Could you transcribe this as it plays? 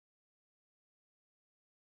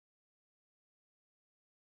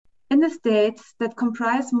In the states that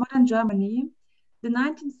comprise modern Germany, the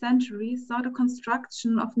 19th century saw the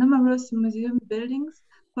construction of numerous museum buildings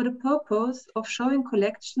for the purpose of showing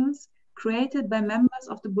collections created by members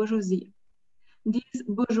of the bourgeoisie. These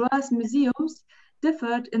bourgeois museums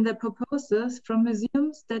differed in their purposes from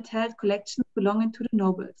museums that held collections belonging to the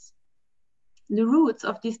nobles. The roots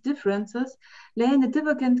of these differences lay in the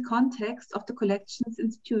divergent context of the collections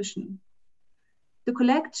institution. The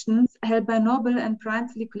collections held by noble and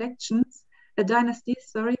princely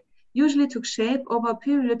dynasties, usually took shape over a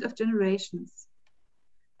period of generations.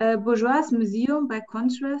 A bourgeois museum, by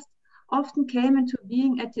contrast, often came into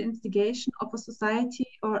being at the instigation of a society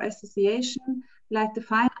or association like the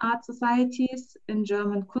fine art societies, in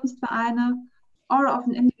German Kunstvereine, or of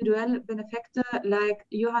an individual benefactor like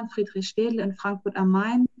Johann Friedrich Städel in Frankfurt am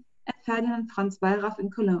Main and Ferdinand Franz Wallraff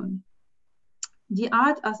in Cologne. The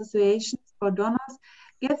art associations or donors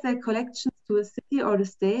gave their collections to a city or the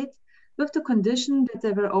state with the condition that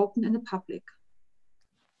they were open in the public.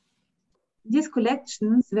 These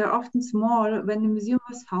collections were often small when the museum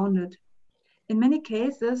was founded. In many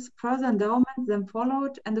cases, further endowment then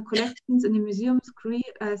followed, and the collections in the museums grew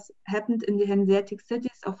as happened in the Hanseatic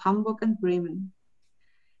cities of Hamburg and Bremen.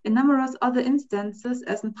 In numerous other instances,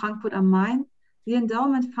 as in Frankfurt am Main, the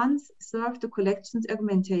endowment funds served the collection's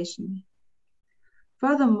augmentation.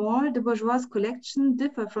 Furthermore, the bourgeois collection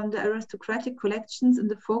differ from the aristocratic collections in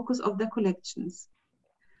the focus of their collections.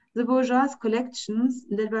 The bourgeois collections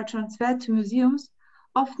that were transferred to museums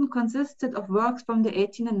often consisted of works from the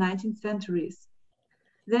 18th and 19th centuries.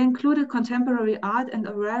 They included contemporary art and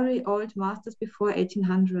very old masters before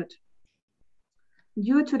 1800.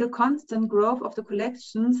 Due to the constant growth of the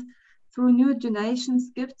collections through new donations,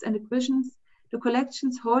 gifts, and acquisitions, the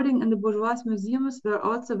collections holding in the bourgeois museums were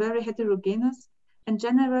also very heterogeneous and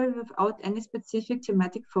generally without any specific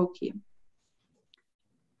thematic foci.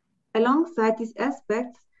 Alongside these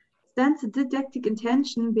aspects stands the didactic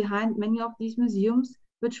intention behind many of these museums,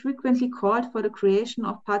 which frequently called for the creation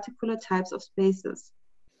of particular types of spaces.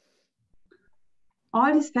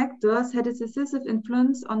 All these factors had a decisive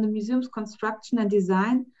influence on the museum's construction and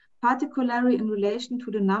design, particularly in relation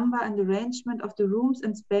to the number and arrangement of the rooms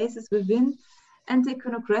and spaces within and the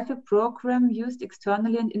iconographic program used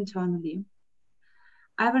externally and internally.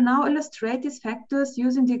 I will now illustrate these factors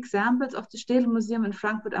using the examples of the Städel Museum in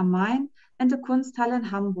Frankfurt am Main and the Kunsthalle in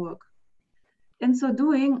Hamburg. In so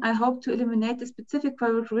doing, I hope to eliminate the specific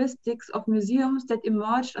characteristics of museums that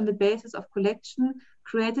emerged on the basis of collection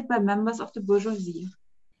created by members of the bourgeoisie.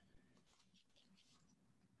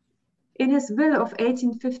 In his will of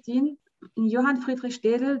 1815, Johann Friedrich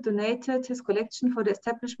Städel donated his collection for the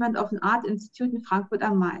establishment of an art institute in Frankfurt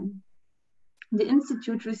am Main. The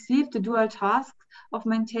institute received the dual task of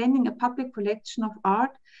maintaining a public collection of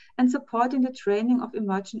art and supporting the training of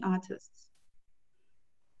emerging artists.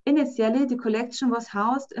 Initially, the collection was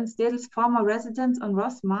housed in Städel's former residence on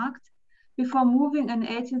Rossmarkt before moving in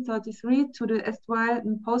 1833 to the erstwhile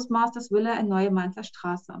postmaster's villa in Neue Mainzer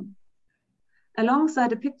Straße.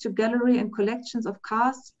 Alongside a picture gallery and collections of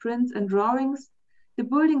casts, prints, and drawings, the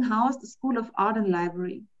building housed a school of art and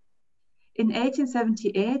library. In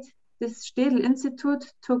 1878, the Städel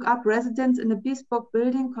Institute took up residence in a bespoke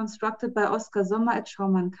building constructed by Oskar Sommer at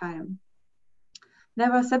Schaumannsheim.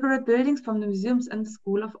 There were separate buildings from the museums and the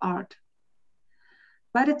School of Art.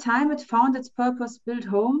 By the time it found its purpose-built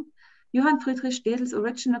home, Johann Friedrich Städel's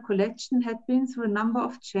original collection had been through a number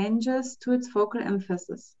of changes to its focal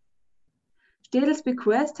emphasis. Städel's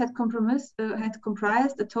bequest had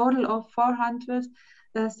comprised a total of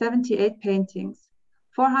 478 paintings.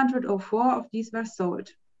 404 of these were sold.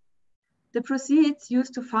 The proceeds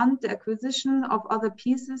used to fund the acquisition of other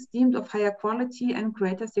pieces deemed of higher quality and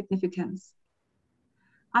greater significance.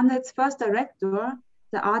 Under its first director,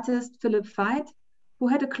 the artist Philipp Veit, who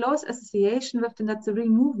had a close association with the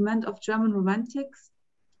Nazarene movement of German Romantics,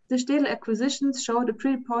 the Städel acquisitions show the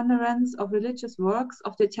preponderance of religious works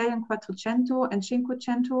of the Italian Quattrocento and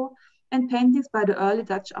Cinquecento and paintings by the early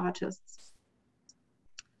Dutch artists.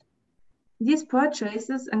 These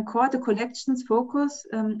purchases anchored the collection's focus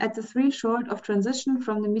at the threshold of transition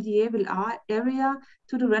from the medieval area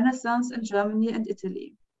to the Renaissance in Germany and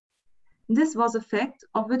Italy. This was a fact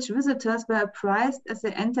of which visitors were apprised as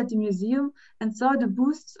they entered the museum and saw the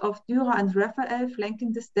bustes of Dürer and Raphael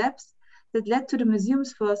flanking the steps that led to the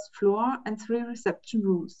museum's first floor and 3 reception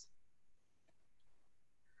rooms.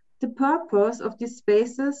 The purpose of these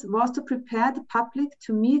spaces was to prepare the public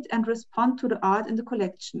to meet and respond to the art in the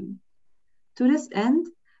collection. To this end,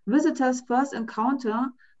 visitors' first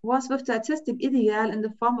encounter was with the artistic ideal in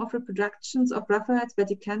the form of reproductions of Raphael's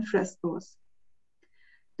Vatican frescoes.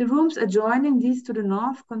 The rooms adjoining these to the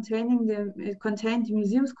north contained the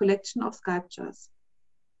museum's collection of sculptures.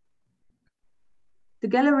 The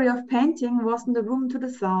gallery of painting was in the room to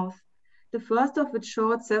the south, the first of which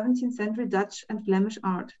showed 17th century Dutch and Flemish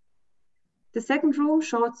art. The second room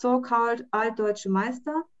showed so-called Altdeutsche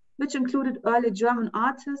Meister, which included early German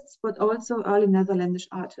artists, but also early Netherlandish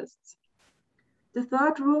artists. The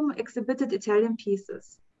third room exhibited Italian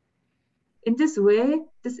pieces. In this way,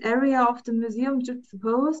 this area of the museum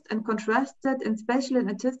juxtaposed and contrasted in spatial and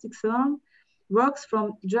artistic terms works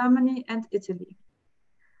from Germany and Italy.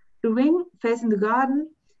 The wing facing the garden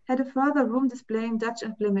had a further room displaying Dutch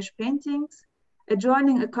and Flemish paintings,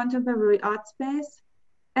 adjoining a contemporary art space,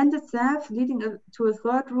 and itself leading to a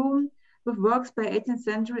third room with works by 18th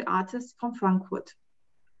century artists from Frankfurt.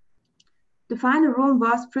 The final room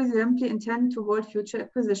was presumably intended to hold future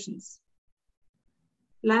expositions.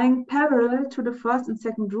 Lying parallel to the first and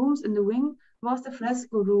second rooms in the wing was the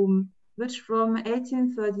fresco room, which from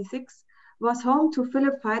 1836 was home to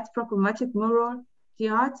Philip Feit's programmatic mural, The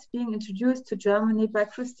Arts Being Introduced to Germany by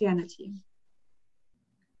Christianity.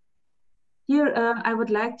 Here I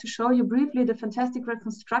would like to show you briefly the fantastic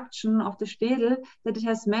reconstruction of the Städel that it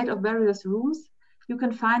has made of various rooms. You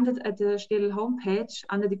can find it at the Städel homepage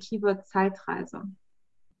under the keyword Zeitreise.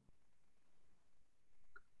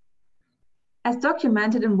 As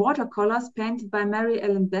documented in watercolors painted by Mary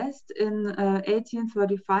Ellen Best in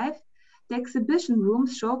 1835, the exhibition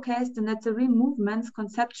rooms showcased the Nazarene movement's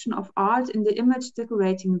conception of art in the image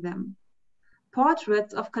decorating them.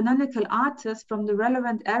 Portraits of canonical artists from the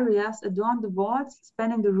relevant areas adorned the walls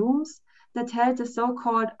spanning the rooms that held the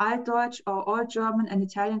so-called Altdeutsch or Old German and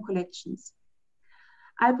Italian collections.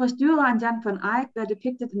 Albrecht Dürer and Jan van Eyck were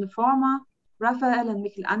depicted in the former, Raphael and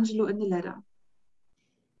Michelangelo in the latter.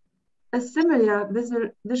 A similar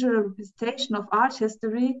visual representation of art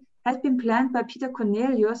history had been planned by Peter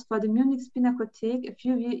Cornelius for the Munich Pinakothek a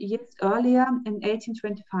few years earlier in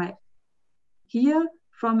 1825. Here,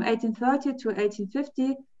 from 1830 to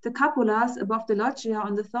 1850, the cupolas above the loggia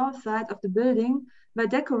on the south side of the building were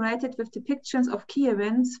decorated with depictions of key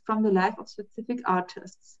events from the life of specific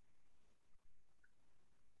artists.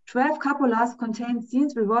 12 cupolas contained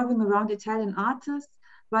scenes revolving around Italian artists,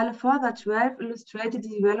 while a further 12 illustrated the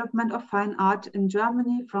development of fine art in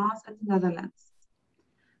Germany, France, and the Netherlands.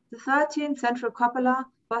 The 13th central cupola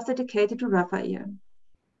was dedicated to Raphael.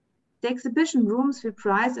 The exhibition rooms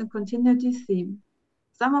reprise and continued this theme.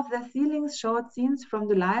 Some of their ceilings showed scenes from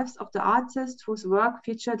the lives of the artists whose work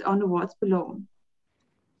featured on the walls below.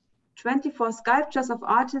 24 sculptures of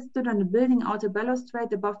artists stood on the building outer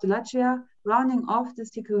balustrade above the loggia, rounding off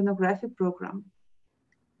this iconographic program.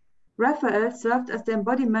 Raphael served as the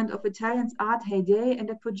embodiment of Italian's art heyday and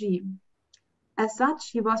apogee. As such,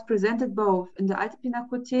 he was presented both in the Alte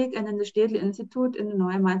Pinakothek and in the Städel Institute in the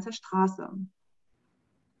Neue Mainzer Straße.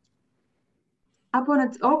 Upon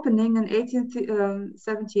its opening in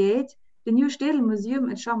 1878, the new Städel Museum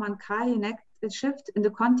in Schaumann-Kai enacted a shift in the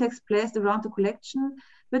context placed around the collection,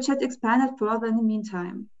 which had expanded further in the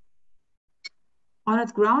meantime. On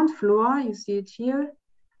its ground floor, you see it here,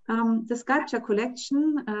 the sculpture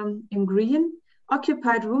collection in green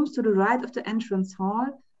occupied rooms to the right of the entrance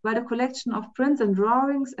hall, while the collection of prints and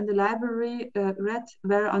drawings and the library red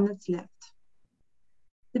were on its left.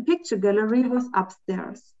 The picture gallery was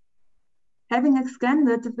upstairs. Having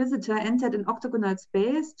extended, the visitor entered an octagonal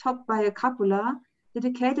space topped by a cupola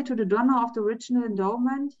dedicated to the donor of the original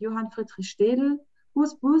endowment, Johann Friedrich Städel,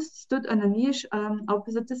 whose buste stood on a niche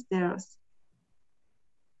opposite the stairs.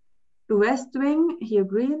 The west wing, here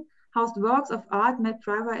green, housed works of art made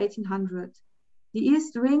prior 1800. The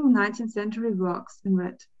east wing, 19th century works in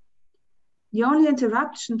red. The only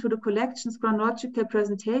interruption to the collection's chronological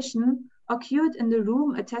presentation occurred in the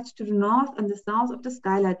room attached to the north and the south of the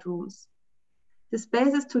skylight rooms. The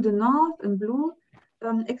spaces to the north, in blue,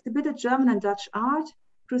 exhibited German and Dutch art,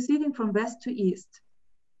 proceeding from west to east.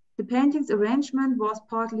 The painting's arrangement was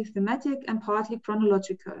partly thematic and partly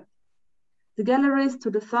chronological. The galleries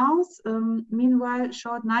to the south, meanwhile,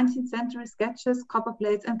 showed 19th century sketches, copper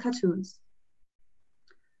plates, and cartoons.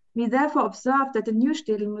 We therefore observed that the new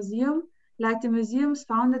Städel Museum, like the museums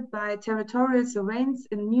founded by territorial sovereigns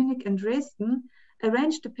in Munich and Dresden,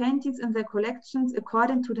 arranged the paintings in their collections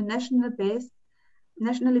according to the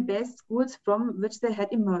nationally based schools from which they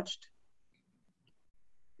had emerged.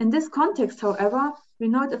 In this context, however, we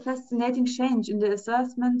note a fascinating change in the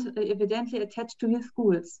assessment evidently attached to these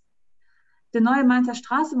schools. The Neue Mainzer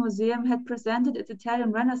Straße Museum had presented its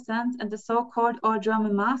Italian Renaissance and the so-called Old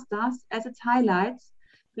German masters as its highlights,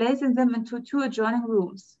 placing them into two adjoining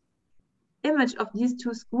rooms. Image of these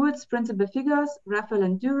two schools' principal figures, Raphael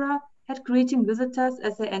and Dürer, had greeting visitors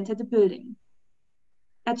as they entered the building.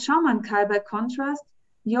 At Schaum and Kalb, by contrast,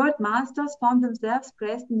 the old masters found themselves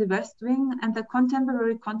placed in the West Wing and their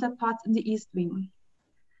contemporary counterparts in the East Wing.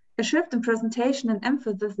 A shift in presentation and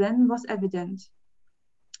emphasis then was evident.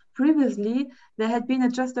 Previously, there had been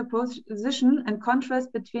a juxtaposition and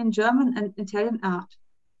contrast between German and Italian art.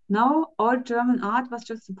 Now, old German art was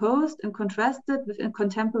juxtaposed and contrasted with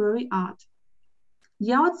contemporary art.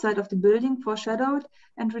 The outside of the building foreshadowed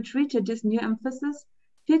and retreated this new emphasis,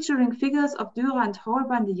 featuring figures of Dürer and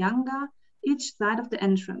Holbein the Younger, each side of the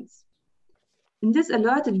entrance. In this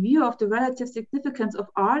alerted view of the relative significance of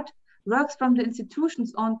art, works from the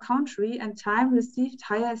institution's own country and time received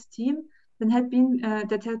higher esteem than had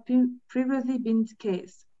previously been the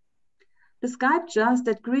case. The sculptures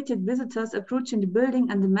that greeted visitors approaching the building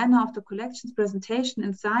and the manner of the collection's presentation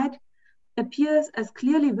inside appears as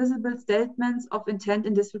clearly visible statements of intent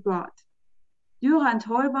in this regard. Dürer and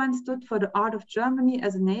Holbein stood for the art of Germany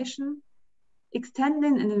as a nation,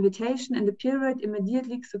 extending an invitation in the period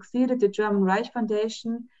immediately succeeded the German Reich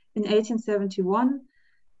Foundation in 1871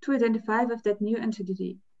 to identify with that new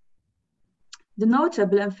entity. The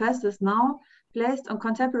notable emphasis now placed on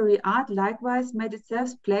contemporary art likewise made itself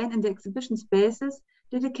plain in the exhibition spaces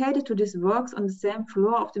dedicated to these works on the same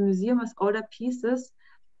floor of the museum's older pieces,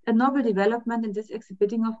 a novel development in this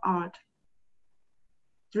exhibiting of art.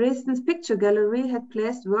 Dresden's picture gallery had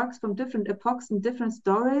placed works from different epochs and different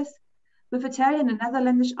stories, with Italian and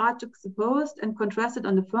Netherlandish art juxtaposed and contrasted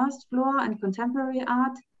on the first floor and contemporary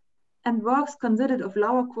art, and works considered of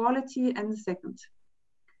lower quality and the second.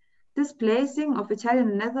 This placing of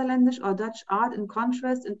Italian and Netherlandish or Dutch art in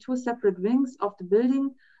contrast in two separate wings of the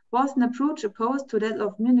building was an approach opposed to that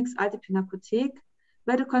of Munich's Alte Pinakothek,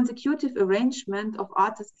 where the consecutive arrangement of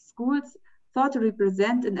artist schools thought to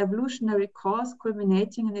represent an evolutionary course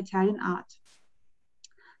culminating in Italian art.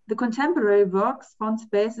 The contemporary works found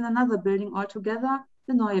space in another building altogether,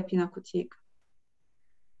 the Neue Pinakothek.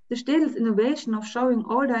 The Städel's innovation of showing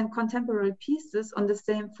older and contemporary pieces on the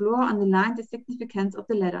same floor underlined the significance of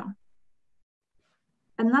the latter.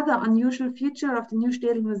 Another unusual feature of the new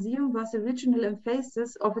Städel Museum was the regional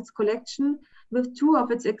emphasis of its collection, with two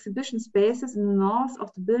of its exhibition spaces in the north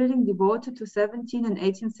of the building devoted to 17th and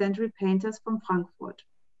 18th century painters from Frankfurt.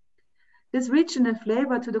 This regional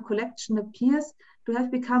flavor to the collection appears to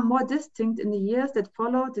have become more distinct in the years that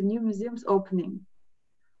followed the new museum's opening.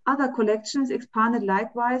 Other collections expanded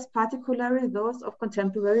likewise, particularly those of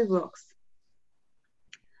contemporary works.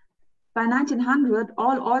 By 1900,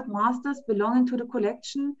 all old masters belonging to the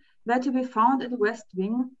collection were to be found in the West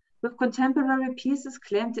Wing, with contemporary pieces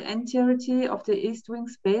claimed the entirety of the East Wing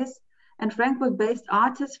space, and Frankfurt-based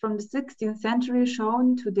artists from the 16th century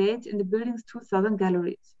shown to date in the building's two southern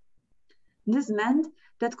galleries. This meant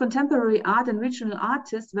that contemporary art and regional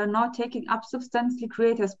artists were now taking up substantially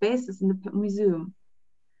greater spaces in the museum.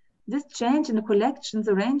 This change in the collection's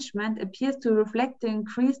arrangement appears to reflect the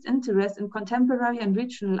increased interest in contemporary and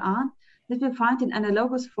regional art that we find in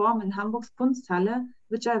analogous form in Hamburg's Kunsthalle,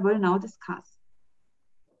 which I will now discuss.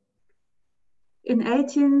 In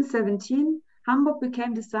 1817, Hamburg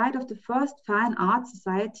became the site of the first fine art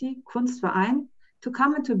society, Kunstverein, to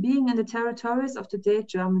come into being in the territories of today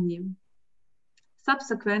Germany.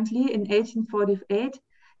 Subsequently, in 1848,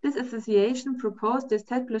 this association proposed the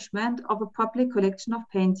establishment of a public collection of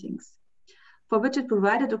paintings, for which it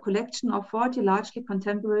provided a collection of 40 largely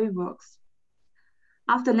contemporary works.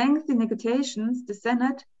 After lengthy negotiations, the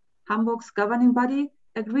Senate, Hamburg's governing body,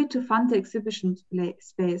 agreed to fund the exhibition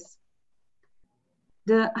space.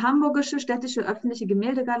 The Hamburgische Städtische Öffentliche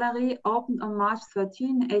Gemäldegalerie opened on March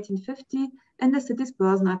 13, 1850 in the city's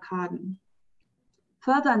Börsenarkaden.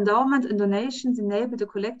 Further endowment and donations enabled the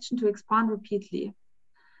collection to expand repeatedly.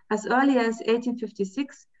 As early as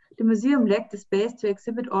 1856, the museum lacked the space to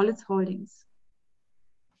exhibit all its holdings.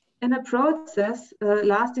 In a process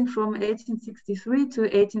lasting from 1863 to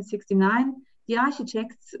 1869, the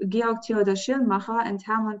architects Georg Theodor Schirmacher and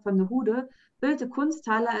Hermann van der Hude built the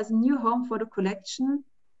Kunsthalle as a new home for the collection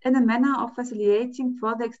in a manner of facilitating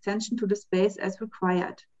further extension to the space as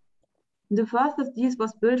required. The first of these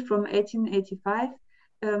was built from 1885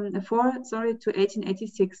 to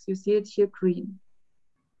 1886. You see it here green.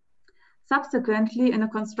 Subsequently, in a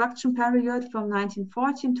construction period from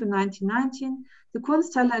 1914 to 1919, the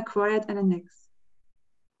Kunsthalle acquired an annex.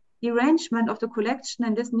 The arrangement of the collection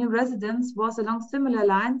in this new residence was along similar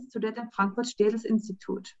lines to that in Frankfurt Städel's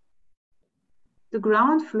Institute. The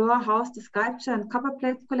ground floor housed the sculpture and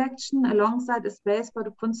copperplate collection alongside a space for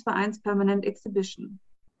the Kunstverein's permanent exhibition.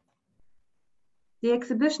 The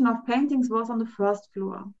exhibition of paintings was on the first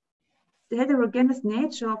floor. The heterogeneous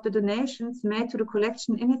nature of the donations made to the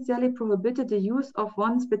collection initially prohibited the use of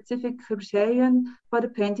one specific criterion for the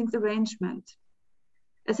painting's arrangement.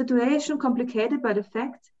 A situation complicated by the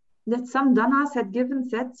fact that some donors had given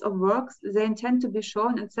sets of works they intend to be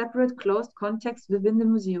shown in separate closed contexts within the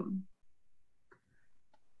museum.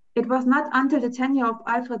 It was not until the tenure of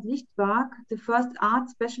Alfred Lichtwark, the first art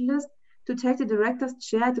specialist to take the director's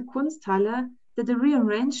chair at the Kunsthalle, that the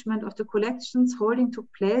rearrangement of the collections holding took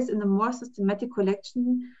place in a more systematic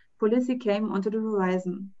collection policy came onto the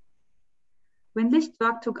horizon. When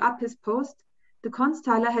Lichtwark took up his post, the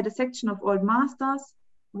Kunsthalle had a section of old masters,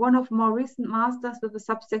 one of more recent masters with a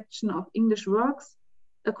subsection of English works,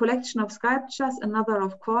 a collection of sculptures, another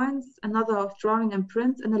of coins, another of drawing and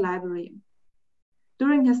prints, and a library.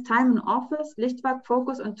 During his time in office, Lichtwark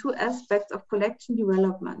focused on two aspects of collection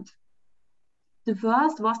development. The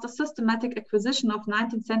first was the systematic acquisition of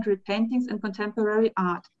 19th century paintings and contemporary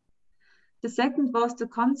art. The second was the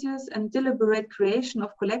conscious and deliberate creation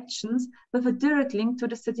of collections with a direct link to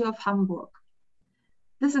the city of Hamburg.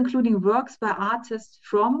 This including works by artists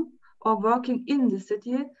from or working in the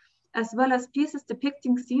city, as well as pieces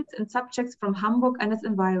depicting scenes and subjects from Hamburg and its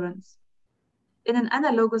environs. In an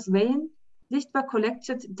analogous vein, Lichtwark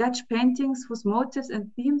collected Dutch paintings whose motifs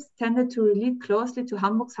and themes tended to relate closely to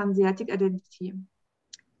Hamburg's Hanseatic identity.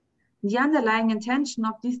 The underlying intention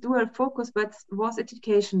of this dual focus was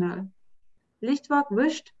educational. Lichtwark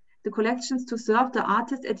wished the collections to serve the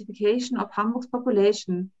artist's edification of Hamburg's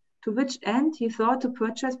population, to which end he thought to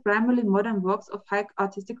purchase primarily modern works of high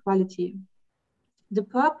artistic quality. The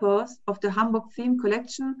purpose of the Hamburg-themed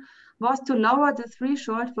collection was to lower the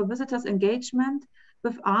threshold for visitors' engagement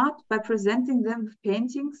with art by presenting them with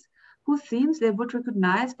paintings whose themes they would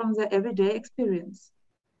recognize from their everyday experience.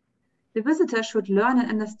 The visitor should learn an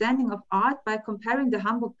understanding of art by comparing the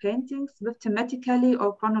Hamburg paintings with thematically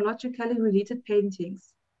or chronologically related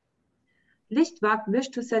paintings. Lichtwark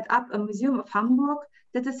wished to set up a museum of Hamburg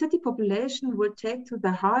that the city population would take to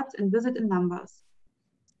their hearts and visit in numbers.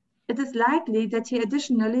 It is likely that he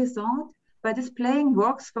additionally sought, by displaying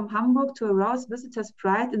works from Hamburg, to arouse visitors'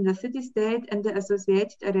 pride in the city-state and their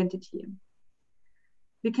associated identity.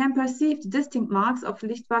 We can perceive the distinct marks of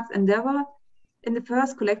Lichtwark's endeavor in the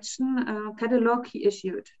first collection catalogue he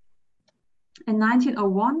issued. In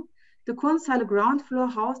 1901, the Kunsthalle ground floor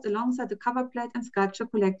housed, alongside the cover plate and sculpture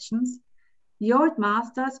collections, the old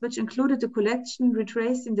masters, which included the collection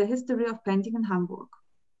retracing the history of painting in Hamburg.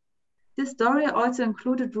 This story also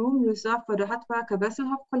included room reserved for the Hattwerker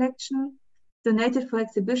Wesselhoff collection, donated for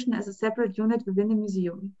exhibition as a separate unit within the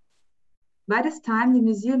museum. By this time, the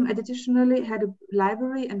museum additionally had a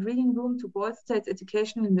library and reading room to bolster its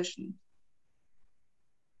educational mission.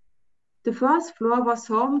 The first floor was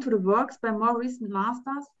home to the works by more recent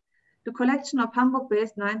masters, the collection of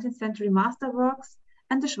Hamburg-based 19th century masterworks,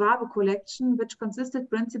 and the Schwabe collection, which consisted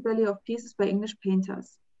principally of pieces by English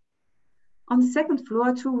painters. On the second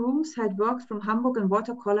floor, two rooms held works from Hamburg in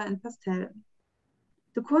watercolor and pastel.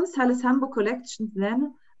 The Kunsthalle's Hamburg collections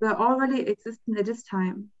then were already existing at this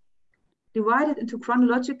time. Divided into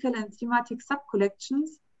chronological and thematic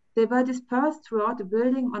sub-collections, they were dispersed throughout the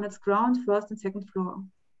building on its ground, first and second floor.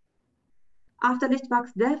 After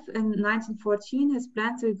Lichtwark's death in 1914, his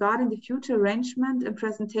plans regarding the future arrangement and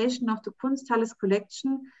presentation of the Kunsthalle's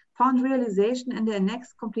collection found realization in the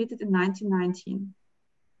annex completed in 1919.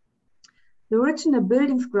 The original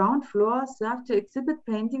building's ground floor served to exhibit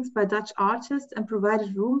paintings by Dutch artists and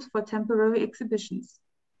provided rooms for temporary exhibitions.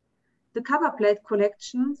 The cover plate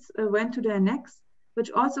collections went to the annex,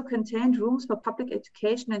 which also contained rooms for public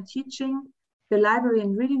education and teaching, the library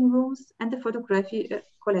and reading rooms, and the photography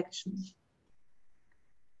collection.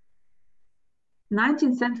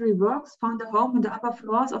 19th century works found a home in the upper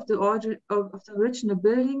floors of the original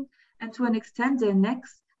building, and to an extent the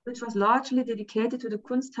annex, which was largely dedicated to the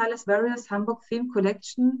Kunsthalle's various Hamburg-themed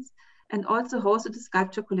collections and also hosted a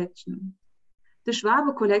sculpture collection. The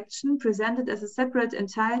Schwabe collection, presented as a separate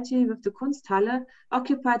entirety with the Kunsthalle,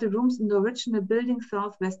 occupied the rooms in the original building's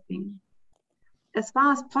southwest wing. As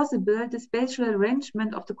far as possible, the spatial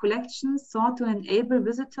arrangement of the collections sought to enable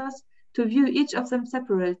visitors to view each of them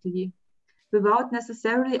separately, without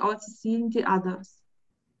necessarily also seeing the others.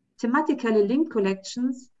 Thematically linked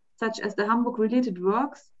collections, such as the Hamburg-related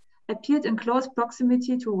works, appeared in close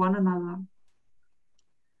proximity to one another.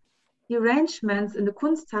 The arrangements in the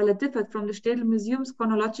Kunsthalle differed from the Städel Museum's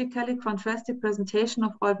chronologically contrasted presentation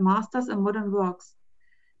of old masters and modern works.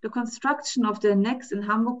 The construction of the annex in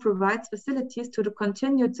Hamburg provides facilities to the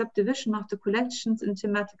continued subdivision of the collections in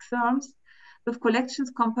thematic terms, with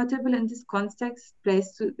collections compatible in this context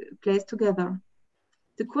placed together.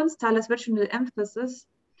 The Kunsthalle's regional emphasis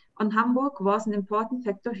on Hamburg was an important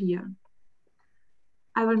factor here.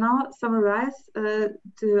 I will now summarize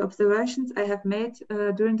the observations I have made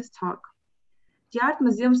during this talk. The art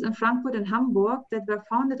museums in Frankfurt and Hamburg that were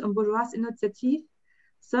founded on Bourgeois initiative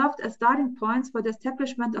served as starting points for the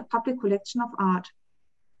establishment of public collection of art.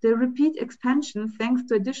 The repeat expansion, thanks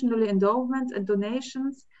to additional endowments and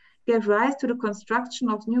donations, gave rise to the construction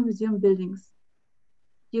of new museum buildings.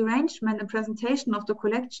 The arrangement and presentation of the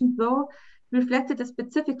collection, though, reflected the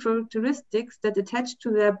specific characteristics that attached to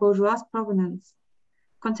their bourgeois provenance.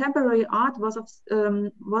 Contemporary art was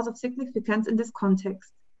of significance in this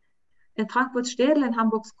context. In Frankfurt's Städel and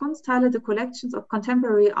Hamburg's Kunsthalle, the collections of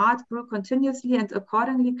contemporary art grew continuously and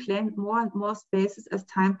accordingly claimed more and more spaces as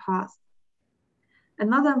time passed.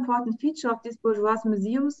 Another important feature of these bourgeois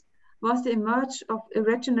museums was the emergence of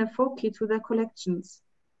original foci to their collections.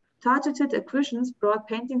 Targeted acquisitions brought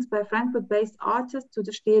paintings by Frankfurt-based artists to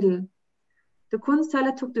the Städel. The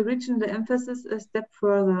Kunsthalle took the regional emphasis a step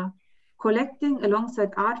further, collecting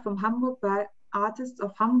alongside art from Hamburg by artists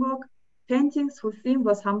of Hamburg, paintings whose theme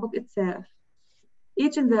was Hamburg itself.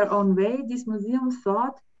 Each in their own way, these museums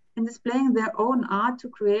sought in displaying their own art to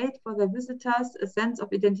create for their visitors a sense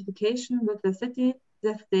of identification with the city,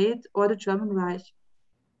 the state, or the German Reich.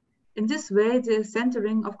 In this way, the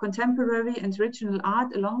centering of contemporary and regional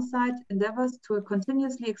art alongside endeavors to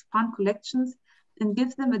continuously expand collections and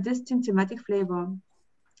give them a distinct thematic flavor.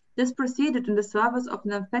 This proceeded in the service of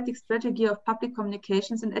an emphatic strategy of public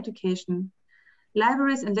communications and education.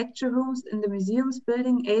 Libraries and lecture rooms in the museum's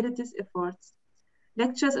building aided these efforts.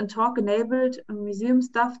 Lectures and talk enabled museum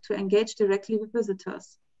staff to engage directly with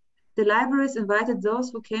visitors. The libraries invited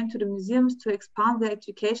those who came to the museums to expand their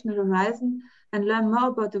educational horizon and learn more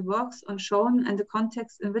about the works on shown and the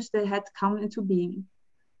context in which they had come into being.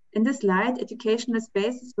 In this light, educational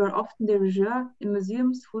spaces were often the rigueur in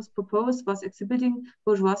museums whose purpose was exhibiting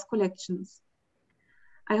bourgeois collections.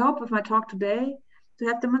 I hope with my talk today to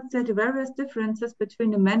have demonstrated various differences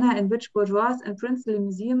between the manner in which bourgeois and princely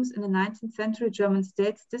museums in the 19th century German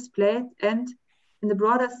states displayed and, in the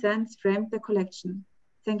broader sense, framed their collection.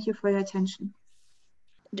 Thank you for your attention.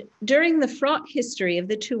 During the fraught history of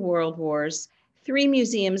the two world wars, 3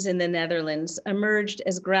 museums in the Netherlands emerged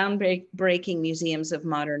as groundbreaking museums of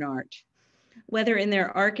modern art. Whether in their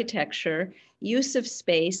architecture, use of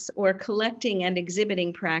space, or collecting and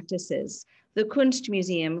exhibiting practices, the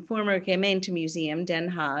Kunstmuseum, former Gemeentemuseum, Den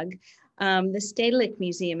Haag, the Stedelijk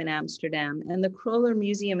Museum in Amsterdam, and the Kroller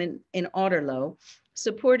Museum in Otterlo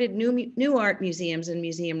supported new art museums and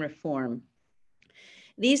museum reform.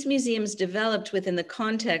 These museums developed within the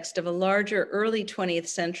context of a larger early 20th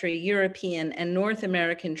century European and North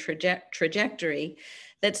American trajectory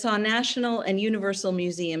that saw national and universal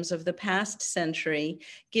museums of the past century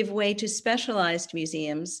give way to specialized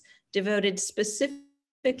museums devoted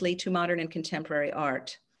specifically to modern and contemporary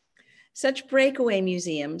art. Such breakaway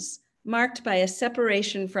museums, marked by a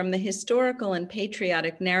separation from the historical and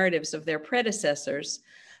patriotic narratives of their predecessors,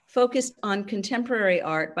 focused on contemporary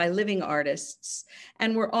art by living artists,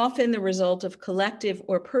 and were often the result of collective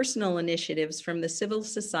or personal initiatives from the civil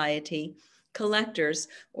society, collectors,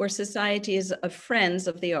 or societies of friends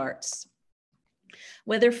of the arts.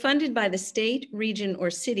 Whether funded by the state, region, or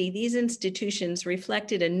city, these institutions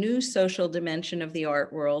reflected a new social dimension of the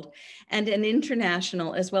art world and an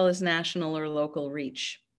international as well as national or local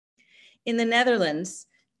reach. In the Netherlands,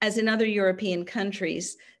 as in other European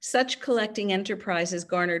countries, such collecting enterprises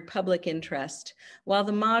garnered public interest, while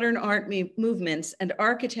the modern art movements and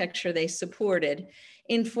architecture they supported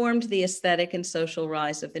informed the aesthetic and social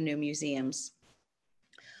rise of the new museums.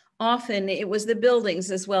 Often, it was the buildings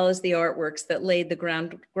as well as the artworks that laid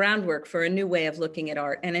the groundwork for a new way of looking at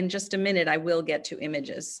art. And in just a minute, I will get to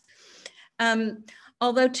images.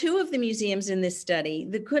 Although 2 of the museums in this study,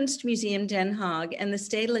 the Kunstmuseum Den Haag and the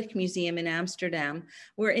Stedelijk Museum in Amsterdam,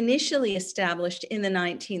 were initially established in the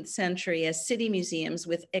 19th century as city museums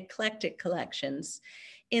with eclectic collections,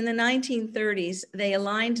 in the 1930s, they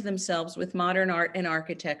aligned themselves with modern art and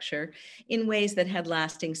architecture in ways that had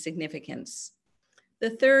lasting significance. The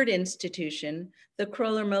third institution, the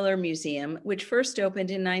Kröller-Müller Museum, which first opened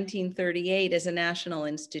in 1938 as a national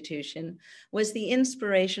institution, was the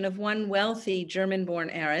inspiration of one wealthy German-born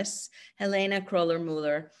heiress, Helena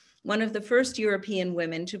Kröller-Müller, one of the first European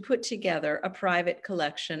women to put together a private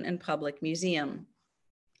collection and public museum.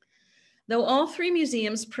 Though all 3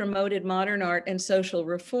 museums promoted modern art and social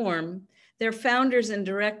reform, their founders and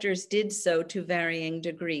directors did so to varying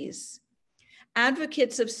degrees.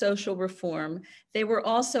 Advocates of social reform, they were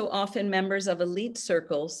also often members of elite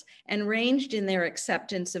circles and ranged in their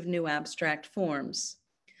acceptance of new abstract forms.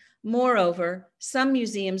 Moreover, some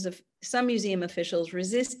museums Some museum officials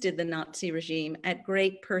resisted the Nazi regime at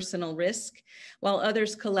great personal risk, while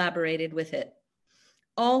others collaborated with it.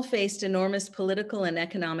 All faced enormous political and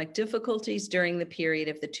economic difficulties during the period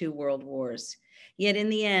of the two world wars. Yet in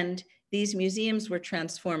the end, these museums were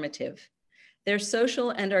transformative. Their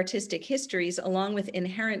social and artistic histories, along with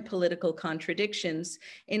inherent political contradictions,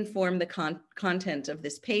 inform the content of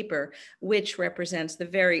this paper, which represents the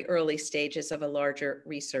very early stages of a larger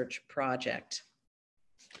research project.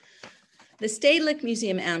 The Stedelijk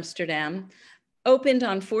Museum Amsterdam opened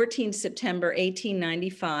on 14 September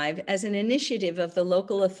 1895 as an initiative of the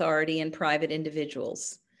local authority and private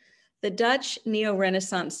individuals. The Dutch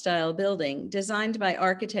neo-Renaissance style building, designed by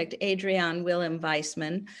architect Adriaan Willem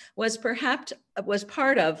Weisman, was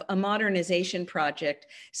part of a modernization project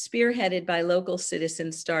spearheaded by local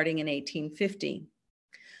citizens starting in 1850.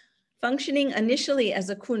 Functioning initially as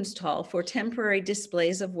a Kunsthal for temporary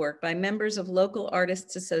displays of work by members of local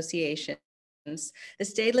artists' associations, the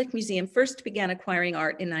Stedelijk Museum first began acquiring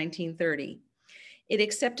art in 1930. It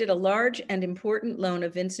accepted a large and important loan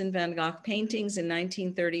of Vincent van Gogh paintings in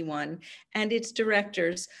 1931, and its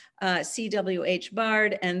directors, C.W.H.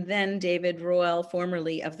 Bard and then David Roel,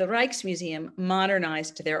 formerly of the Rijksmuseum,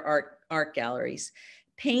 modernized their art galleries,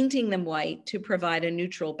 painting them white to provide a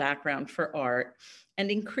neutral background for art, and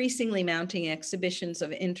increasingly mounting exhibitions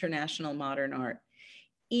of international modern art,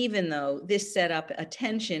 even though this set up a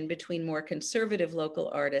tension between more conservative local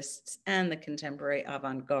artists and the contemporary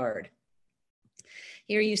avant-garde.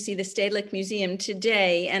 Here you see the Stedelijk Museum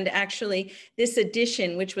today, and actually this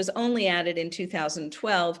edition, which was only added in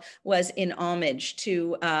 2012, was in homage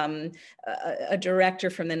to a director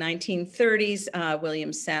from the 1930s,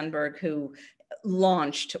 William Sandberg, who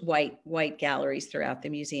launched white galleries throughout the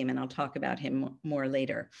museum, and I'll talk about him more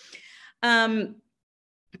later.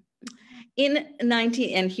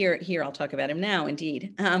 Here I'll talk about him now,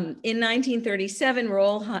 indeed. In 1937,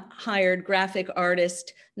 Roel hired graphic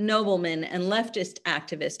artist, nobleman, and leftist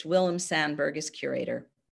activist Willem Sandberg as curator.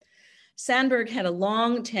 Sandberg had a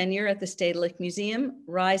long tenure at the Stedelijk Museum,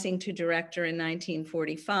 rising to director in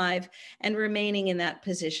 1945 and remaining in that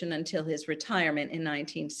position until his retirement in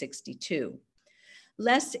 1962.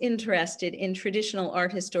 Less interested in traditional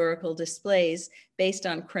art historical displays based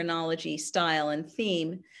on chronology, style, and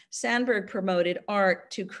theme, Sandberg promoted art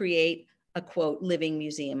to create a, quote, living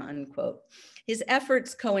museum, unquote. His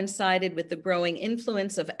efforts coincided with the growing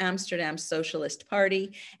influence of Amsterdam's Socialist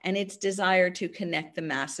Party and its desire to connect the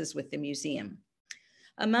masses with the museum.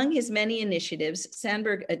 Among his many initiatives,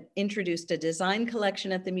 Sandberg introduced a design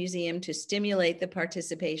collection at the museum to stimulate the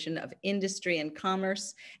participation of industry and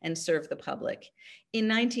commerce and serve the public. In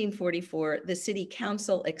 1944, the City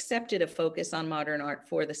Council accepted a focus on modern art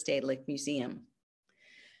for the Stedelijk Museum.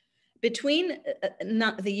 Between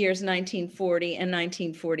the years 1940 and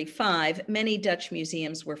 1945, many Dutch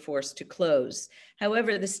museums were forced to close.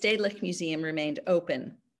 However, the Stedelijk Museum remained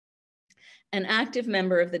open. An active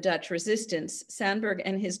member of the Dutch resistance, Sandberg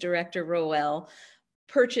and his director Roel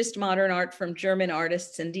purchased modern art from German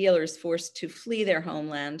artists and dealers forced to flee their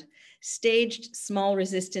homeland, staged small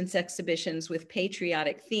resistance exhibitions with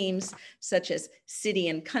patriotic themes such as city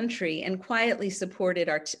and country, and quietly supported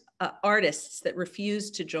artists that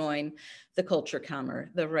refused to join the Cultuurkamer,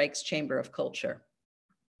 the Rijks Chamber of Culture.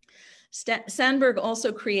 Sandberg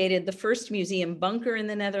also created the first museum bunker in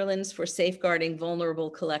the Netherlands for safeguarding vulnerable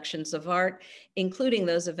collections of art, including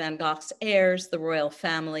those of Van Gogh's heirs, the royal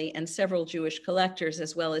family, and several Jewish collectors,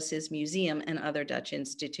 as well as his museum and other Dutch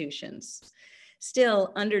institutions.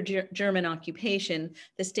 Still, under German occupation,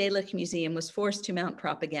 the Stedelijk Museum was forced to mount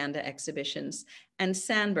propaganda exhibitions, and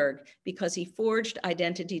Sandberg, because he forged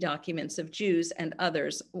identity documents of Jews and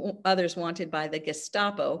others wanted by the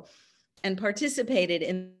Gestapo, and participated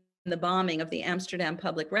in the bombing of the Amsterdam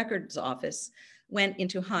Public Records Office, went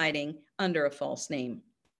into hiding under a false name.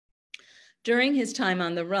 During his time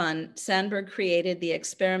on the run, Sandberg created the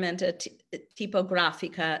Experimenta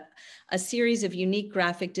Typographica, a series of unique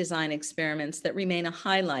graphic design experiments that remain a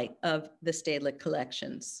highlight of the Stedelijk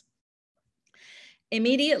collections.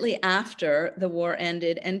 Immediately after the war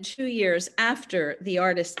ended and 2 years after the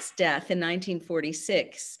artist's death in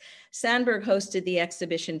 1946, Sandberg hosted the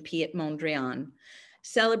exhibition Piet Mondrian,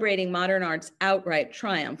 celebrating modern art's outright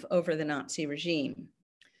triumph over the Nazi regime.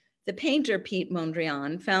 The painter Piet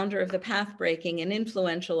Mondrian, founder of the path-breaking and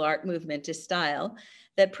influential art movement De Stijl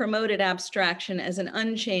that promoted abstraction as an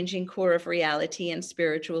unchanging core of reality and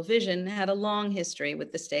spiritual vision, had a long history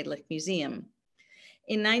with the Stedelijk Museum.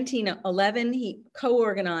 In 1911, he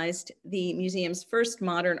co-organized the museum's first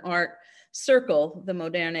modern art circle, the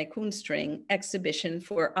Moderne Kunstring exhibition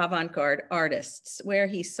for avant-garde artists, where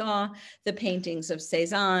he saw the paintings of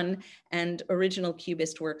Cézanne and original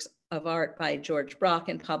Cubist works of art by George Braque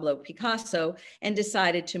and Pablo Picasso, and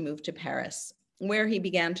decided to move to Paris, where he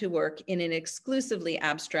began to work in an exclusively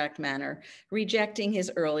abstract manner, rejecting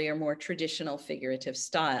his earlier, more traditional figurative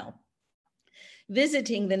style.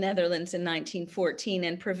 Visiting the Netherlands in 1914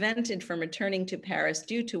 and prevented from returning to Paris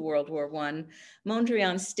due to World War I,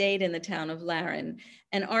 Mondrian stayed in the town of Laren,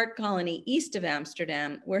 an art colony east of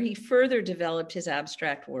Amsterdam, where he further developed his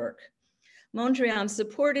abstract work. Mondrian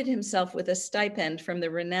supported himself with a stipend from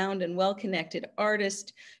the renowned and well-connected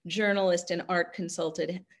artist, journalist, and art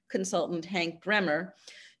consultant Hank Bremer,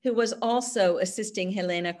 who was also assisting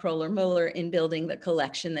Helena Kroller-Müller in building the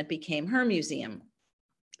collection that became her museum.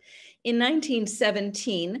 In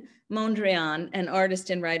 1917, Mondrian and artist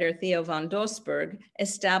and writer Theo van Doesburg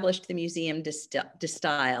established the Museum de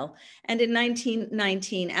Style. And in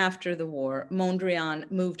 1919, after the war, Mondrian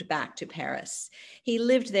moved back to Paris. He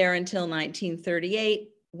lived there until 1938,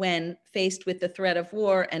 when, faced with the threat of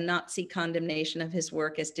war and Nazi condemnation of his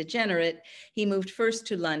work as degenerate, he moved first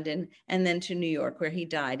to London and then to New York, where he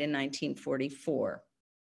died in 1944.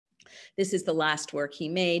 This is the last work he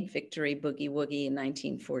made, Victory Boogie Woogie, in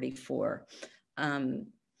 1944,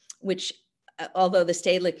 which, although the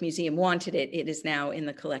Stedelijk Museum wanted it, it is now in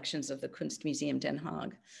the collections of the Kunstmuseum Den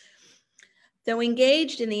Haag. Though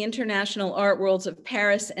engaged in the international art worlds of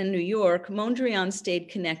Paris and New York, Mondrian stayed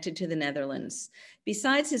connected to the Netherlands.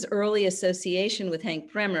 Besides his early association with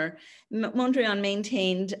Hank Bremer, Mondrian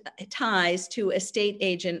maintained ties to estate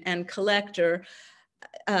agent and collector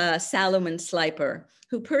Salomon Slijper,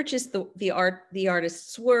 who purchased the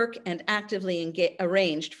artist's work and actively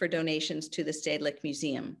arranged for donations to the Stedelijk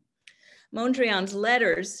Museum. Mondrian's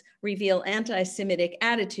letters reveal anti-Semitic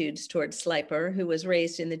attitudes towards Slijper, who was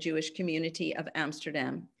raised in the Jewish community of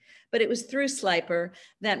Amsterdam. But it was through Slijper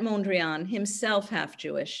that Mondrian, himself half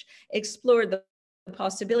Jewish, explored the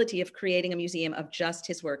possibility of creating a museum of just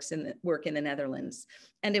his work in the Netherlands.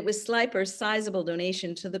 And it was Slijper's sizable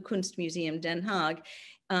donation to the Kunstmuseum Den Haag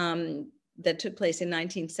that took place in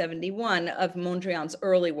 1971 of Mondrian's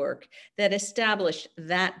early work that established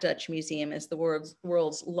that Dutch museum as the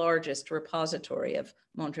world's largest repository of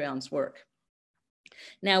Mondrian's work.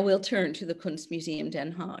 Now we'll turn to the Kunstmuseum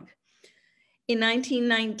Den Haag. In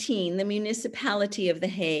 1919, the municipality of The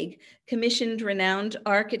Hague commissioned renowned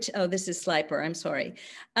architect, oh, this is Slijper, I'm sorry.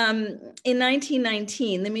 In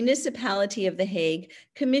 1919, the municipality of The Hague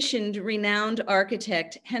commissioned renowned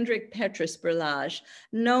architect Hendrik Petrus Berlage,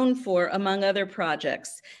 known for, among other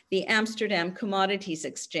projects, the Amsterdam Commodities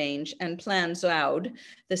Exchange and Plan Zuid,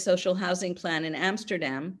 the social housing plan in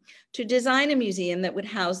Amsterdam, to design a museum that would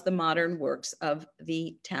house the modern works of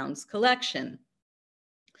the town's collection.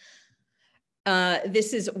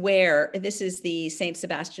 This is the St.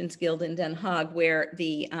 Sebastian's Guild in Den Haag, where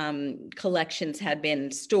the collections had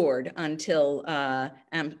been stored until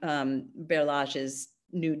Berlage's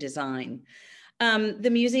new design. The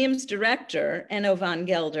museum's director, Enno van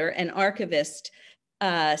Gelder, an archivist,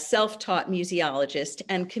 self-taught museologist,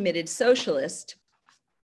 and committed socialist,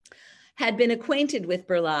 had been acquainted with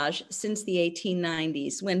Berlage since the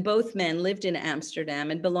 1890s, when both men lived in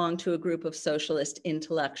Amsterdam and belonged to a group of socialist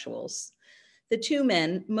intellectuals. The two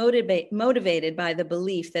men, motivated by the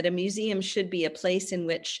belief that a museum should be a place in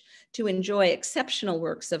which to enjoy exceptional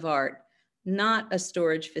works of art, not a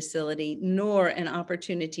storage facility, nor an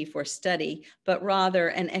opportunity for study, but rather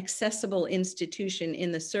an accessible institution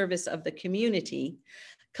in the service of the community,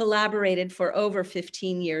 collaborated for over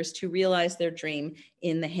 15 years to realize their dream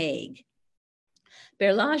in The Hague.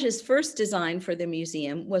 Berlage's first design for the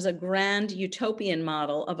museum was a grand utopian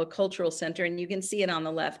model of a cultural center, and you can see it on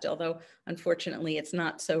the left, although unfortunately it's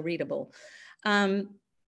not so readable.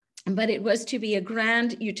 But it was to be a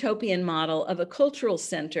grand utopian model of a cultural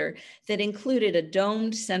center that included a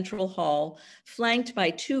domed central hall flanked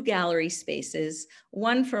by two gallery spaces,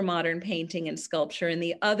 one for modern painting and sculpture and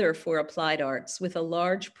the other for applied arts, with a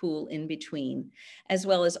large pool in between, as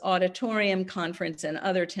well as auditorium, conference, and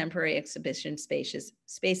other temporary exhibition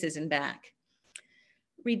spaces in back.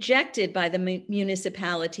 Rejected by the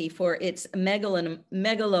municipality for its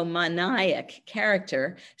megalomaniac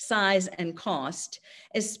character, size, and cost,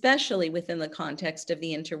 especially within the context of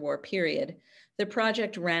the interwar period, the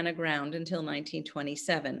project ran aground until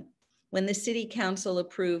 1927, when the city council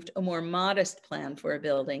approved a more modest plan for a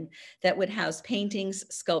building that would house paintings,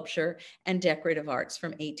 sculpture, and decorative arts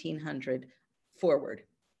from 1800 forward.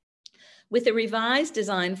 With a revised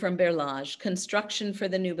design from Berlage, construction for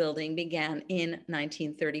the new building began in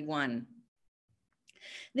 1931.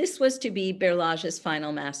 This was to be Berlage's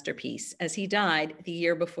final masterpiece, as he died the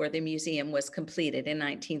year before the museum was completed in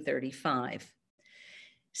 1935.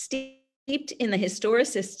 Steeped in the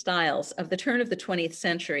historicist styles of the turn of the 20th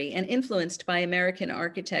century and influenced by American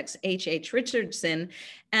architects H.H. Richardson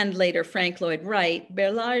and later Frank Lloyd Wright,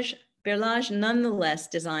 Berlage nonetheless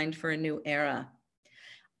designed for a new era.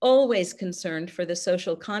 Always concerned for the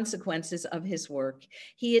social consequences of his work,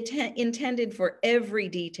 he intended for every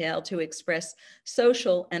detail to express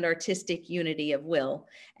social and artistic unity of will,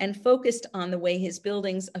 and focused on the way his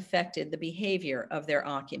buildings affected the behavior of their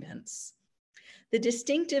occupants. The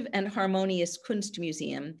distinctive and harmonious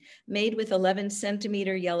Kunstmuseum, made with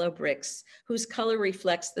 11-centimeter yellow bricks, whose color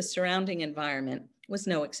reflects the surrounding environment, was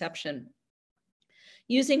no exception.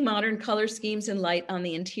 Using modern color schemes and light on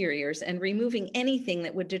the interiors and removing anything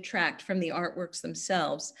that would detract from the artworks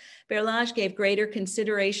themselves, Berlage gave greater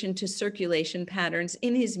consideration to circulation patterns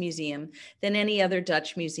in his museum than any other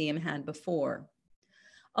Dutch museum had before.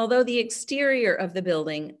 Although the exterior of the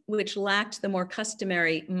building, which lacked the more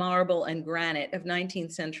customary marble and granite of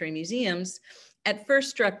 19th century museums, at first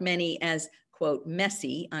struck many as, quote,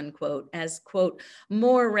 messy, unquote, as, quote,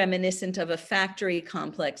 more reminiscent of a factory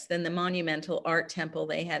complex than the monumental art temple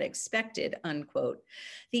they had expected, unquote.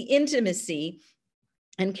 The intimacy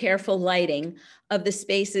and careful lighting of the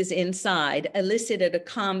spaces inside elicited a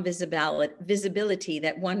calm visibility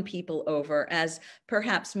that won people over as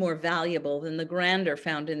perhaps more valuable than the grandeur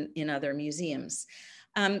found in other museums.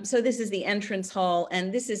 So this is the entrance hall,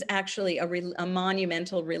 and this is actually a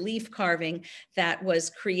monumental relief carving that was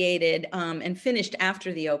created and finished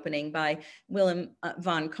after the opening by Willem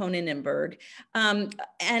van Konynenberg.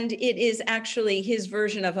 And it is actually his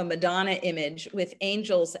version of a Madonna image with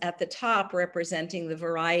angels at the top representing the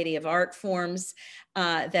variety of art forms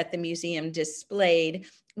that the museum displayed,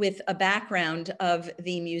 with a background of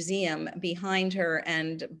the museum behind her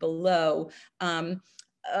and below.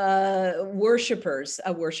 Worshippers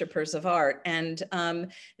of art, and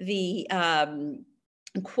the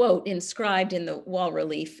quote inscribed in the wall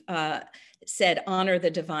relief said, "Honor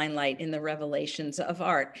the divine light in the revelations of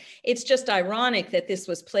art." It's just ironic that this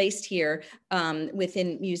was placed here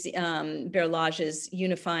within Berlage's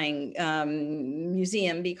unifying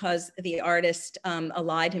museum, because the artist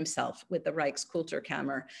allied himself with the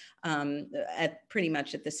Rijkskulturkamer at pretty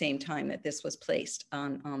much at the same time that this was placed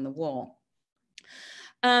on the wall.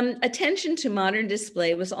 Attention to modern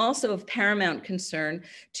display was also of paramount concern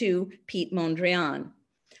to Piet Mondrian.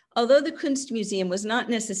 Although the Kunstmuseum was not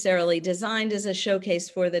necessarily designed as a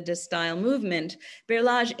showcase for the De Stijl movement,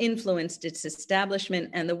 Berlage influenced its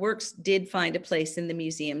establishment, and the works did find a place in the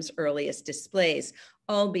museum's earliest displays,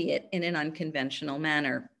 albeit in an unconventional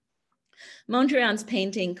manner. Mondrian's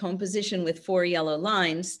painting Composition with Four Yellow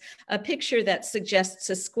Lines, a picture that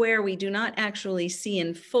suggests a square we do not actually see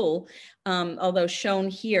in full, although shown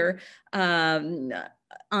here on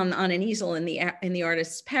an easel in the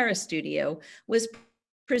artist's Paris studio, was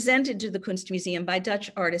presented to the Kunstmuseum by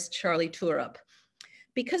Dutch artist Charlie Tourup.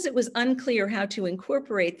 Because it was unclear how to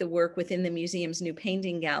incorporate the work within the museum's new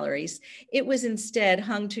painting galleries, it was instead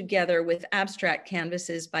hung together with abstract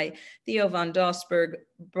canvases by Theo van Doesburg,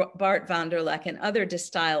 Bart van der Lek, and other De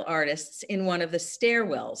Stijl artists in one of the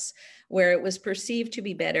stairwells, where it was perceived to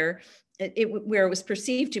be better,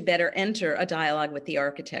 enter a dialogue with the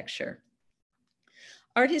architecture.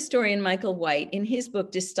 Art historian Michael White, in his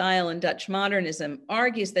book De Stijl and Dutch Modernism,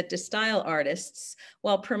 argues that De Stijl artists,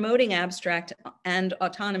 while promoting abstract and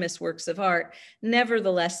autonomous works of art,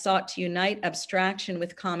 nevertheless sought to unite abstraction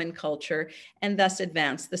with common culture and thus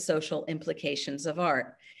advance the social implications of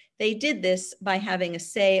art. They did this by having a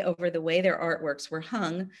say over the way their artworks were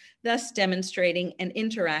hung, thus demonstrating an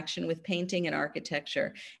interaction with painting and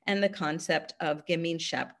architecture and the concept of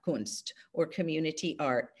Gemeenschapskunst, or community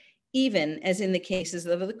art, even as in the cases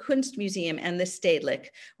of the Kunstmuseum and the Stedelijk,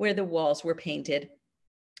 where the walls were painted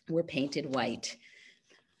white.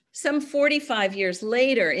 Some 45 years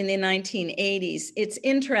later, in the 1980s, it's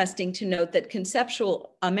interesting to note that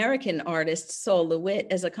conceptual American artist Sol LeWitt,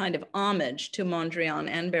 as a kind of homage to Mondrian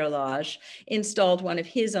and Berlage, installed one of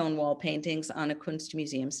his own wall paintings on a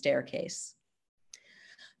Kunstmuseum staircase.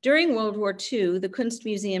 During World War II, the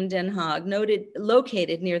Kunstmuseum Den Haag,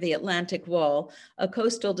 located near the Atlantic Wall, a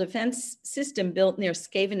coastal defense system built near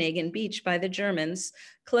Scheveningen Beach by the Germans,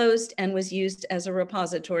 closed and was used as a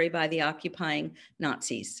repository by the occupying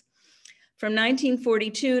Nazis. From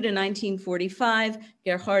 1942 to 1945,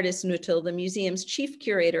 Gerhardus Nüttel, the museum's chief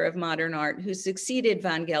curator of modern art, who succeeded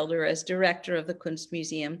Van Gelder as director of the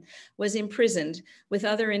Kunstmuseum, was imprisoned with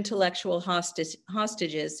other intellectual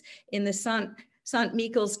hostages in the St.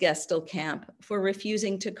 Michaelsgestel camp for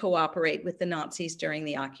refusing to cooperate with the Nazis during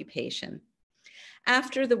the occupation.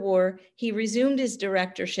 After the war, he resumed his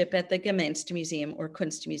directorship at the Gemeentemuseum or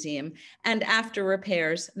Kunstmuseum, and after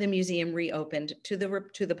repairs, the museum reopened to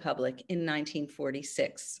the public in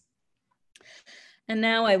 1946. And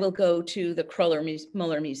now I will go to the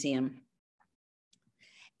Kröller-Müller Museum.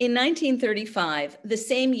 In 1935, the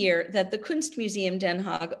same year that the Kunstmuseum Den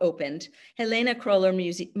Haag opened, Helena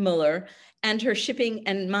Kröller-Müller and her shipping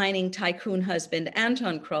and mining tycoon husband,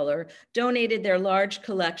 Anton Kröller, donated their large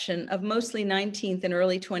collection of mostly 19th and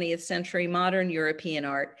early 20th century modern European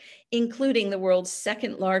art, including the world's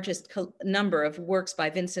second largest number of works by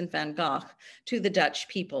Vincent van Gogh, to the Dutch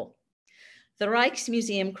people. The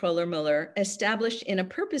Rijksmuseum Kröller-Müller, established in a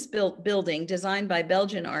purpose-built building designed by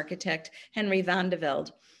Belgian architect Henry van de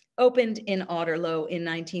Velde, opened in Otterlo in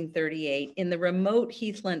 1938 in the remote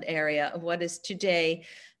heathland area of what is today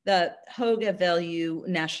the Hoge Veluwe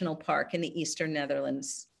National Park in the eastern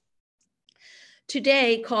Netherlands.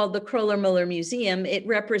 Today called the Kröller-Müller Museum, it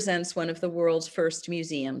represents one of the world's first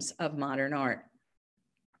museums of modern art.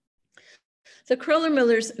 The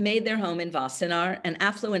Kröller-Müllers made their home in Wassenaar, an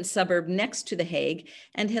affluent suburb next to The Hague,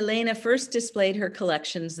 and Helena first displayed her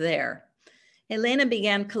collections there. Helena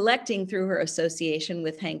began collecting through her association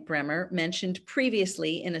with Henk Bremmer, mentioned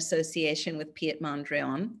previously in association with Piet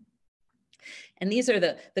Mondrian. And these are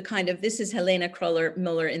the kind of, this is Helena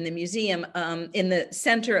Kröller-Müller in the museum in the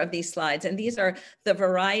center of these slides. And these are the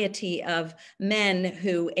variety of men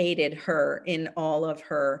who aided her in all of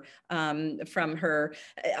her, from her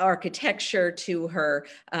architecture to her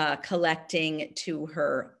collecting to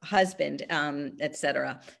her husband, et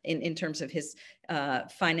cetera, in terms of his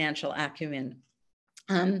financial acumen.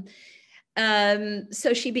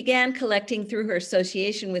 So she began collecting through her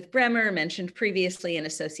association with Bremmer, mentioned previously in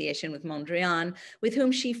association with Mondrian, with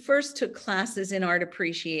whom she first took classes in art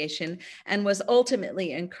appreciation and was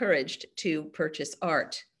ultimately encouraged to purchase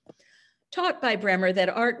art. Taught by Bremmer that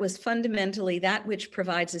art was fundamentally that which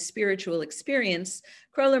provides a spiritual experience,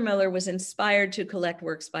 Kröller-Müller was inspired to collect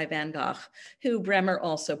works by Van Gogh, who Bremmer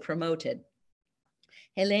also promoted.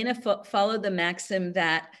 Helena followed the maxim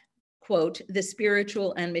that, quote, the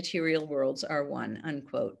spiritual and material worlds are one,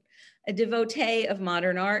 unquote. A devotee of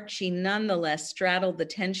modern art, she nonetheless straddled the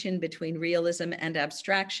tension between realism and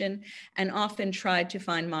abstraction and often tried to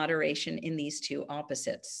find moderation in these two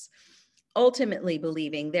opposites, ultimately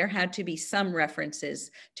believing there had to be some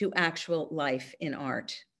references to actual life in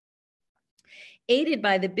art. Aided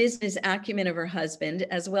by the business acumen of her husband,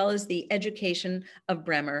 as well as the education of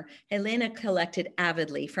Bremmer, Helena collected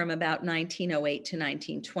avidly from about 1908 to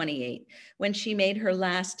 1928, when she made her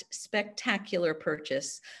last spectacular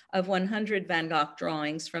purchase of 100 Van Gogh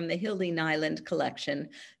drawings from the Hilde Nyland collection,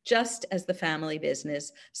 just as the family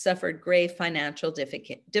business suffered grave financial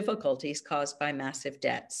difficulties caused by massive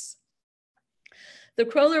debts. The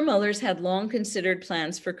Kröller-Müllers had long considered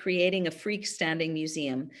plans for creating a freestanding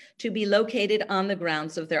museum to be located on the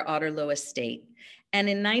grounds of their Otterlo estate, and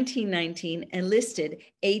in 1919 enlisted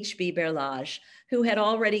H.B. Berlage, who had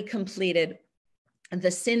already completed the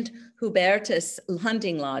Sint Hubertus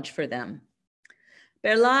hunting lodge for them.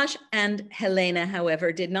 Berlage and Helena,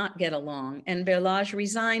 however, did not get along, and Berlage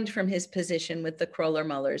resigned from his position with the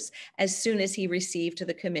Kröller-Müllers as soon as he received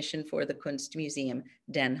the commission for the Kunstmuseum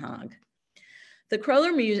Den Haag. The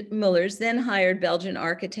Kröller-Müllers then hired Belgian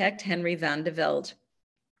architect Henry van de Velde.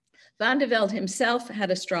 Van de Velde himself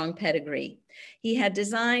had a strong pedigree. He had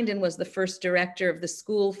designed and was the first director of the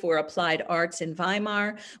School for Applied Arts in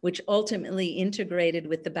Weimar, which ultimately integrated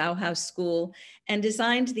with the Bauhaus School, and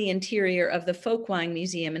designed the interior of the Folkwang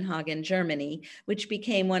Museum in Hagen, Germany, which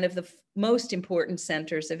became one of the most important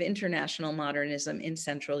centers of international modernism in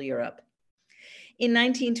Central Europe. In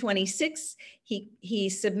 1926, he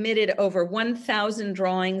submitted over 1,000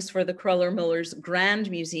 drawings for the Kröller-Müllers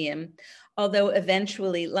Grand Museum, although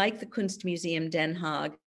eventually, like the Kunstmuseum Den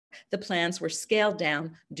Haag, the plans were scaled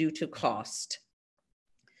down due to cost.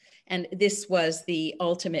 And this was the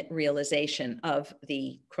ultimate realization of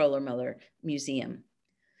the Kröller-Müller Museum.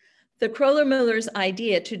 The Kröller-Müllers'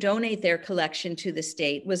 idea to donate their collection to the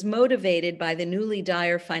state was motivated by the newly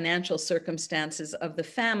dire financial circumstances of the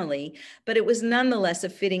family, but it was nonetheless a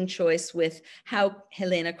fitting choice with how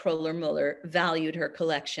Helena Kröller-Müller valued her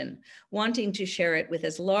collection, wanting to share it with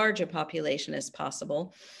as large a population as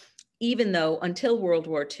possible, even though until World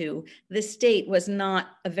War II, the state was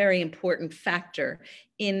not a very important factor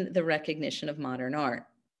in the recognition of modern art.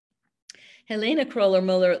 Helene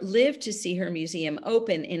Kroller-Müller lived to see her museum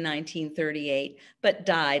open in 1938, but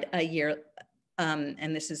died a year,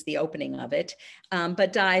 and this is the opening of it,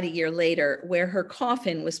 but died a year later, where her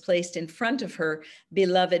coffin was placed in front of her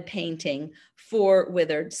beloved painting, Four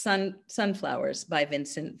Withered Sunflowers by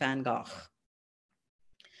Vincent van Gogh.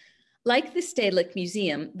 Like the Stedelijk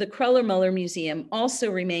Museum, the Kroller-Müller Museum also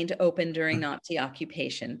remained open during Nazi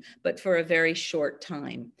occupation, but for a very short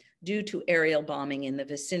time, due to aerial bombing in the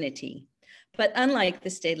vicinity. But unlike the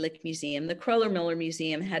Stedelijk Museum, the Kroller-Müller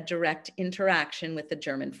Museum had direct interaction with the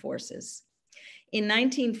German forces. In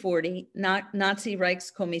 1940, Nazi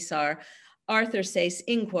Reichskommissar Arthur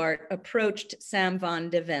Seyss-Inquart approached Sam van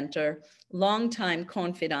de Venter, longtime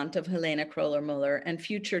confidant of Helene Kroller-Müller and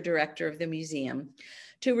future director of the museum,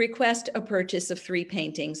 to request a purchase of 3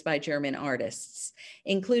 paintings by German artists,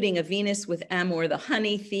 including a Venus with Amor the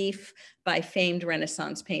Honey Thief by famed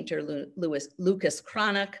Renaissance painter Lucas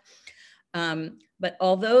Cranach. But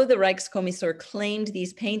although the Reichskommissar claimed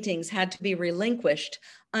these paintings had to be relinquished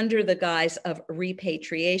under the guise of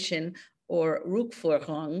repatriation or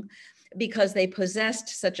Rückführung, because they possessed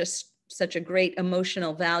such a great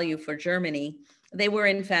emotional value for Germany, they were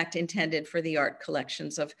in fact intended for the art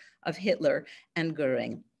collections of Hitler and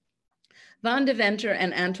Goering. Van de Venter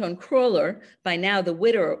and Anton Kroller, by now the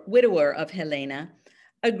widower of Helena,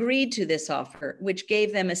 agreed to this offer, which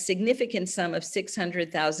gave them a significant sum of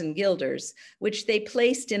 600,000 guilders, which they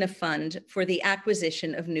placed in a fund for the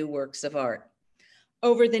acquisition of new works of art.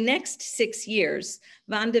 Over the next 6 years,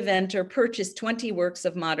 Van de Venter purchased 20 works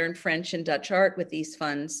of modern French and Dutch art with these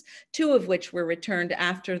funds, 2 of which were returned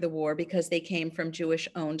after the war because they came from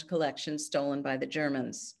Jewish-owned collections stolen by the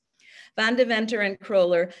Germans. Van de Venter and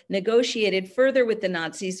Kroller negotiated further with the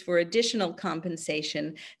Nazis for additional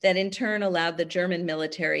compensation that in turn allowed the German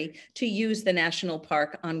military to use the national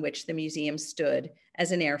park on which the museum stood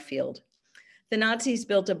as an airfield. The Nazis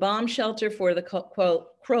built a bomb shelter for the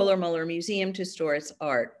Kroller-Müller Museum to store its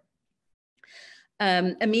art.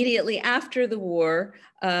 Immediately after the war,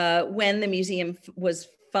 when the museum was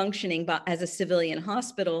functioning as a civilian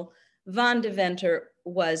hospital, Van de Venter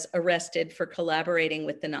was arrested for collaborating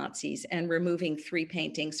with the Nazis and removing 3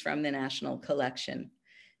 paintings from the national collection.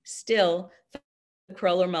 Still, the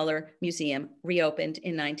Kroller-Müller Museum reopened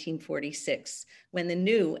in 1946 when the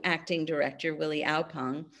new acting director, Willy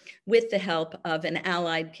Aupang, with the help of an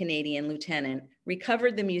allied Canadian lieutenant,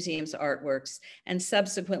 recovered the museum's artworks and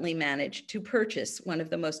subsequently managed to purchase one of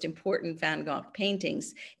the most important Van Gogh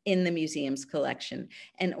paintings in the museum's collection,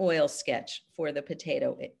 an oil sketch for the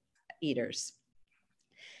potato eaters.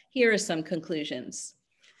 Here are some conclusions.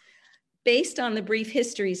 Based on the brief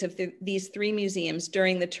histories of these 3 museums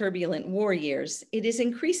during the turbulent war years, it is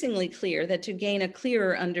increasingly clear that to gain a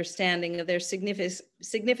clearer understanding of their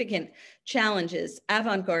significant challenges,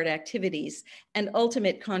 avant-garde activities, and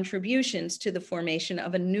ultimate contributions to the formation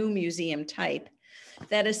of a new museum type,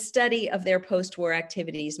 that a study of their post-war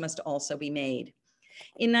activities must also be made.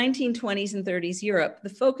 In 1920s and 30s Europe, the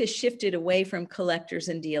focus shifted away from collectors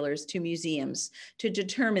and dealers to museums to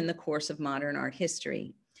determine the course of modern art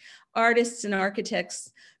history. Artists and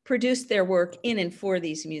architects produced their work in and for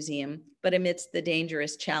these museums, but amidst the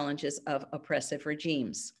dangerous challenges of oppressive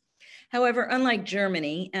regimes. However, unlike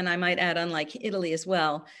Germany, and I might add unlike Italy as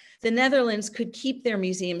well, the Netherlands could keep their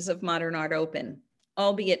museums of modern art open,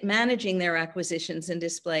 albeit managing their acquisitions and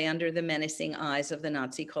display under the menacing eyes of the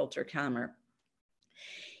Nazi Kulturkammer.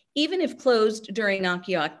 Even if closed during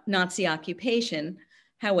Nazi occupation,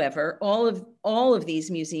 however, all of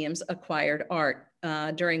these museums acquired art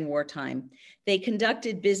during wartime. They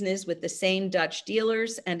conducted business with the same Dutch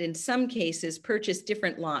dealers and in some cases purchased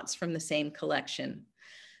different lots from the same collection.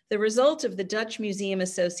 The result of the Dutch Museum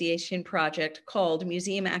Association project called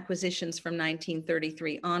Museum Acquisitions from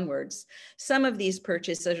 1933 onwards, some of these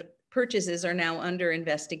purchases are now under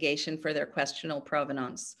investigation for their questionable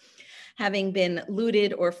provenance, having been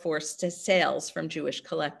looted or forced to sales from Jewish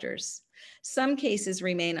collectors. Some cases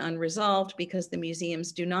remain unresolved because the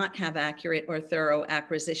museums do not have accurate or thorough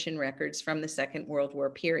acquisition records from the Second World War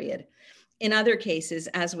period. In other cases,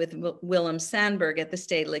 as with Willem Sandberg at the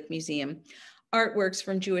Stedelijk Museum, artworks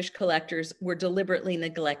from Jewish collectors were deliberately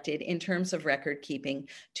neglected in terms of record keeping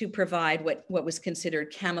to provide what was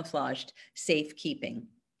considered camouflaged safekeeping.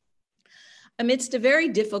 Amidst a very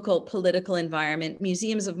difficult political environment,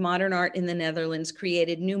 museums of modern art in the Netherlands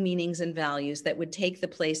created new meanings and values that would take the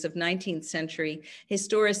place of 19th century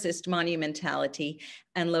historicist monumentality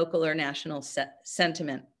and local or national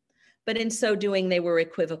sentiment. But in so doing, they were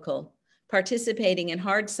equivocal. participating in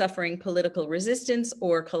hard-suffering political resistance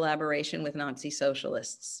or collaboration with Nazi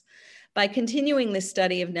socialists. By continuing this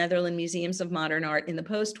study of Netherlands museums of modern art in the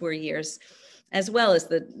post-war years, as well as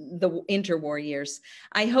the interwar years,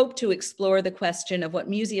 I hope to explore the question of what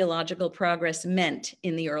museological progress meant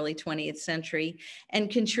in the early 20th century and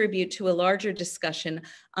contribute to a larger discussion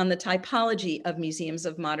on the typology of museums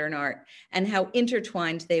of modern art and how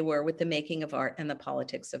intertwined they were with the making of art and the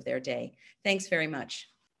politics of their day. Thanks very much.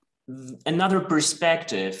 Another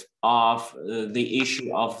perspective of the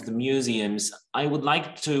issue of the museums, I would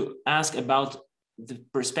like to ask about the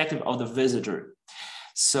perspective of the visitor.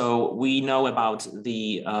 So we know about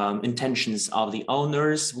the intentions of the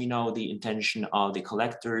owners, we know the intention of the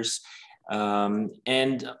collectors,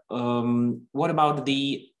 and what about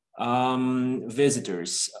the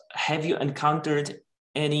visitors? Have you encountered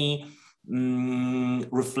any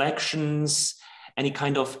reflections, any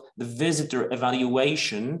kind of the visitor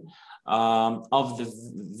evaluation of the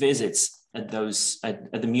visits at those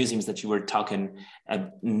at the museums that you were talking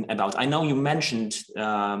about? I know you mentioned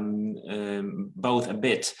both a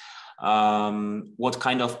bit what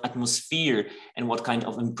kind of atmosphere and what kind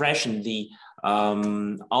of impression the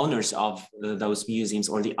owners of those museums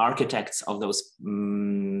or the architects of those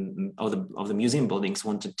of the museum buildings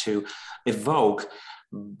wanted to evoke.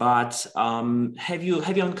 But have you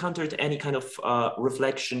encountered any kind of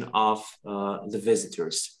reflection of the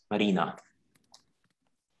visitors, Marina?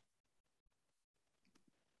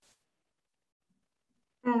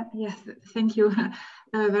 Yes, thank you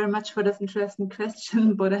very much for this interesting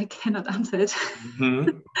question, but I cannot answer it.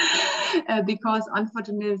 Because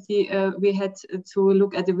unfortunately we had to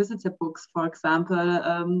look at the visitor books, for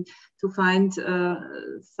example, to find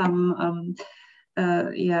some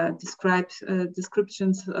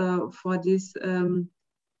descriptions for these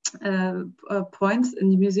points in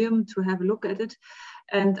the museum to have a look at it.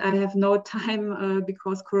 And I have no time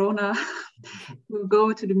because Corona to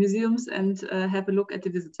go to the museums and have a look at the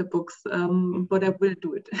visitor books, but I will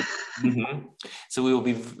do it. So we will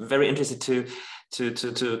be very interested to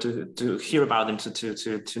hear about them,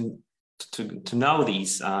 to know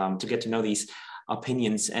these, to get to know these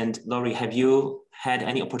opinions. And Laurie, have you had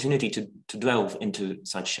any opportunity to delve into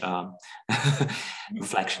such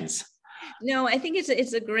reflections? No, I think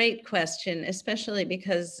it's a great question, especially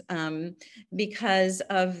because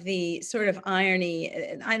of the sort of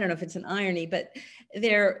irony. I don't know if it's an irony, but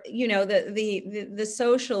there, you know, the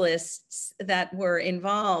socialists that were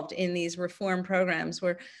involved in these reform programs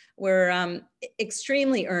were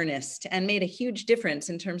extremely earnest and made a huge difference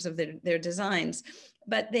in terms of their designs.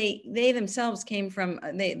 But they themselves came from,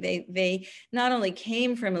 they not only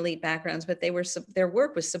came from elite backgrounds, but their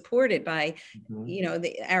work was supported by, you know,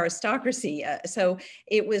 the aristocracy. So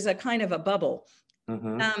it was a kind of a bubble.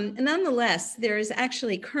 Nonetheless, there is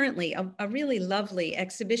actually currently a really lovely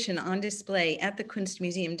exhibition on display at the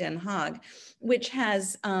Kunstmuseum Den Haag, which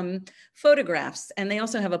has photographs, and they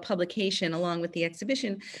also have a publication along with the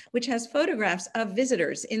exhibition, which has photographs of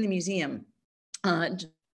visitors in the museum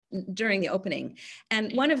during the opening.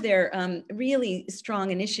 And one of their really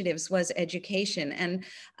strong initiatives was education. And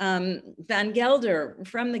Van Gelder,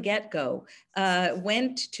 from the get-go,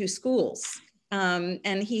 went to schools.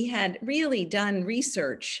 And he had really done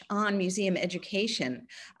research on museum education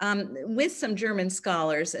with some German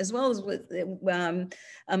scholars, as well as with,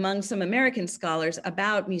 among some American scholars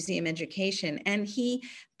about museum education. And he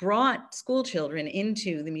brought school children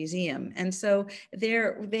into the museum. And so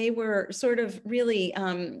they were sort of really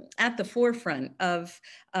at the forefront of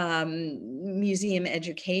museum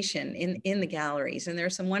education in the galleries. And there are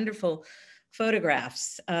some wonderful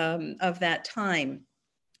photographs of that time.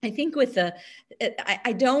 I think with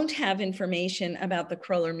I don't have information about the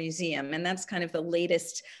Kroller Museum, and that's kind of the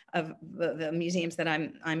latest of the museums that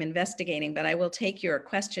I'm investigating, but I will take your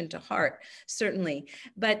question to heart, certainly.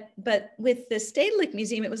 But with the Stedelijk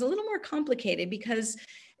Museum, it was a little more complicated because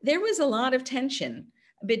there was a lot of tension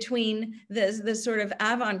between the sort of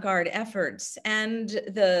avant-garde efforts and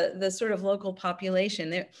the sort of local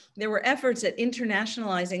population. There were efforts at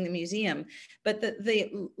internationalizing the museum, but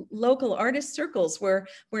the local artist circles were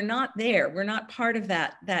not there. We're not part of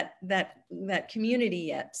that community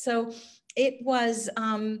yet. So it was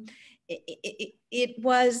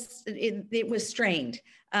strained.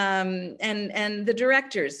 And the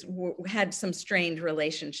directors had some strained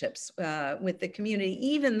relationships with the community,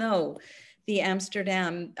 even though the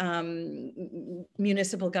Amsterdam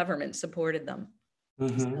municipal government supported them.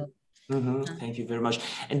 Thank you very much.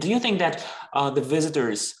 And do you think that the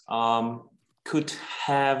visitors could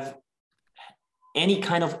have any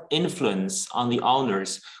kind of influence on the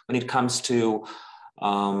owners when it comes to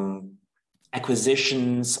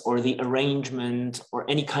acquisitions or the arrangement or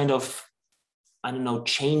any kind of, I don't know,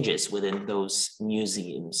 changes within those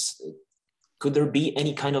museums? Could there be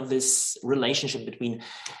any kind of this relationship between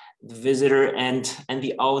the visitor and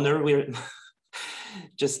the owner? We're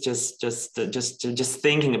just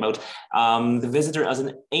thinking about the visitor as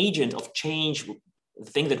an agent of change,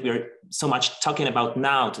 the thing that we're so much talking about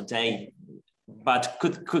now today. But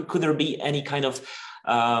could there be any kind of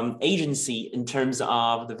agency in terms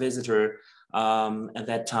of the visitor at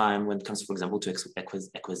that time when it comes, for example, to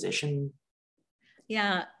acquisition?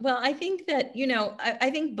 Yeah, well, I think that, you know,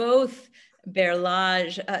 I think both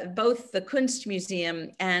Berlage, both the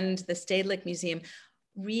Kunstmuseum and the Stedelijk Museum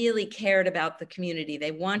really cared about the community.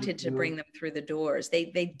 They wanted to bring them through the doors.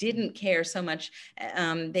 They didn't care so much.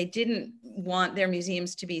 They didn't want their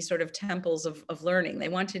museums to be sort of temples of learning. They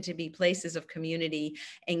wanted to be places of community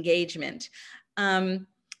engagement.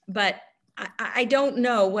 But I don't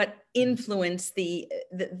know what influence the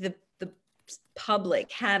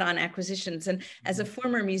public had on acquisitions. And as a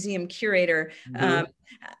former museum curator,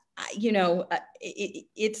 you know,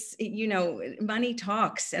 it's, you know, money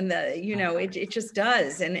talks, and you know, it just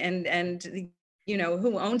does. And, you know,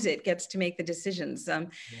 who owns it gets to make the decisions.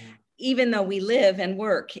 Even though we live and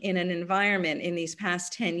work in an environment in these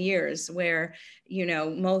past 10 years where, you know,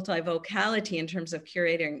 multivocality in terms of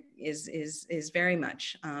curating is very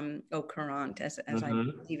much au courant, as I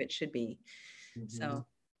believe it should be. So.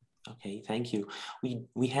 Okay, thank you.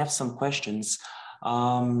 We have some questions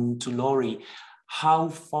to Laurie. How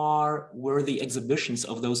far were the exhibitions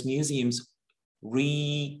of those museums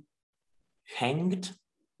rechanged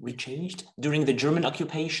during the German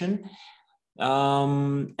occupation?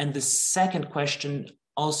 And the second question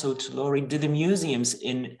also to Laurie, did the museums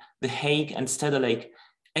in The Hague and Stedelijk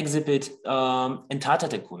exhibit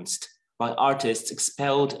entartete Kunst by artists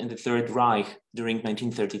expelled in the Third Reich during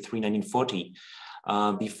 1933-1940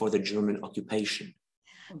 before the German occupation?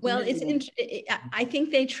 Well, I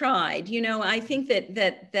think they tried. You know, I think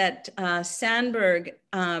that Sandberg,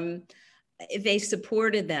 they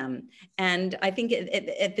supported them, and I think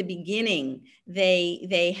at the beginning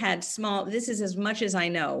they had small. This is as much as I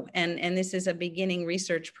know, and this is a beginning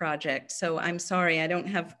research project. So I'm sorry, I don't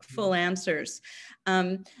have full answers,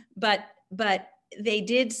 but they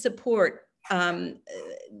did support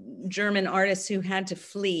German artists who had to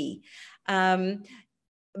flee,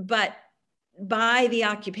 but by the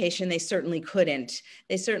occupation, they certainly couldn't.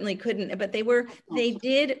 But they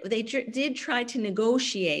did try to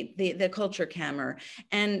negotiate the culture camera,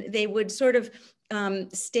 and they would sort of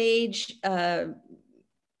stage kind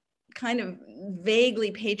of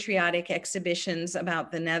vaguely patriotic exhibitions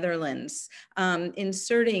about the Netherlands,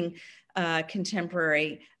 inserting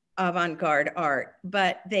contemporary avant-garde art,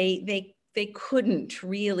 but they couldn't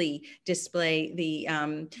really display the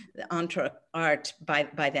entre art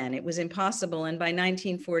by then. It was impossible. And by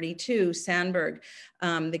 1942, Sandberg,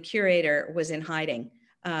 the curator, was in hiding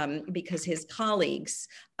because his colleagues,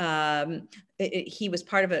 he was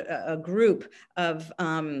part of a group of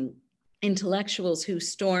intellectuals who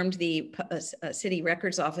stormed the city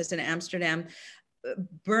records office in Amsterdam,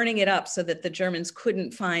 burning it up so that the Germans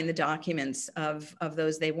couldn't find the documents of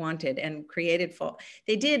those they wanted, and created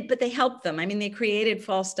they did, but they helped them. I mean, they created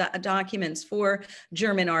false documents for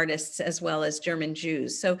German artists as well as German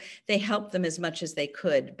Jews. So they helped them as much as they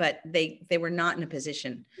could, but they were not in a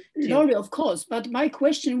position to... Laurie, of course, but my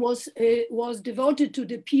question was devoted to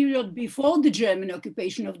the period before the German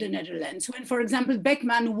occupation of the Netherlands, when, for example,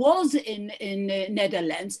 Beckmann was in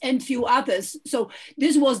Netherlands and few others. So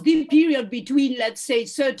this was the period between, let's say,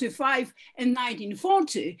 35 and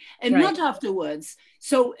 1940, and right. Not afterwards.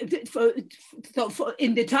 So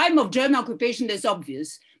in the time of German occupation, that's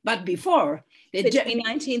obvious, but before. Between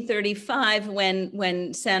 1935,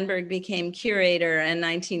 when Sandberg became curator, and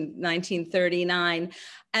 1939,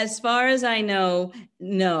 as far as I know,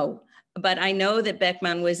 no. But I know that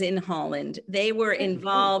Beckmann was in Holland. They were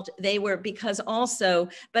involved. They were, because also,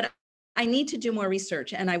 but I need to do more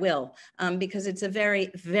research, and I will, because it's a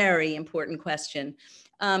very, very important question.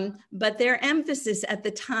 But their emphasis at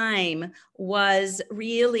the time was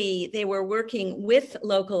really, they were working with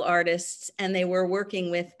local artists, and they were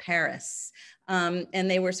working with Paris.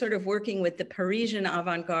 And they were sort of working with the Parisian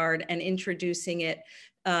avant-garde and introducing it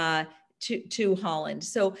to Holland.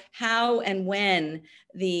 So how and when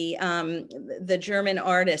the German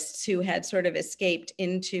artists who had sort of escaped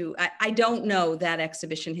into, I don't know that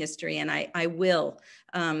exhibition history, and I will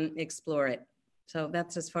explore it. So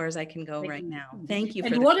that's as far as I can go right now. Thank you.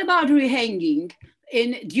 And what about rehanging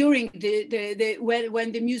during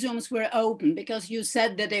when the museums were open? Because you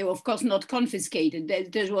said that they were, of course, not confiscated.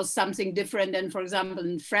 There was something different than, for example,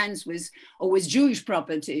 in France with Jewish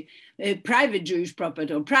property, private Jewish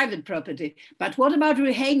property or private property. But what about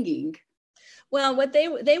rehanging? Well, what they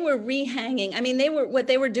were rehanging. I mean, what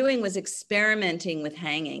they were doing was experimenting with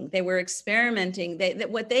hanging. They were experimenting.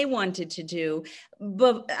 What they wanted to do,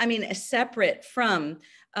 but I mean, separate from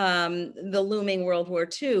the looming World War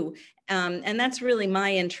II. And that's really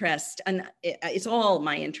my interest, and it's all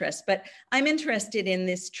my interest, but I'm interested in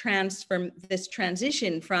this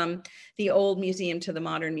transition from the old museum to the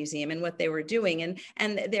modern museum and what they were doing.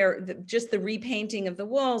 And just the repainting of the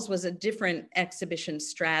walls was a different exhibition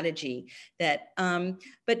strategy that,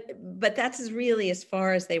 but that's really as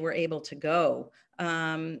far as they were able to go.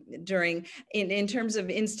 In terms of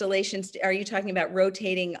installations, are you talking about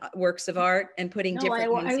rotating works of art and putting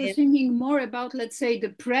different ones in? I was thinking more about, let's say, the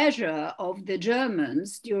pressure of the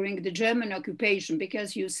Germans during the German occupation,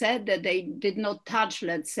 because you said that they did not touch,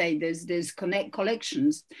 let's say, these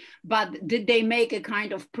collections, but did they make a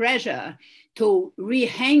kind of pressure to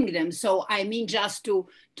rehang them? So I mean, just to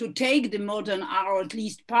take the modern art, or at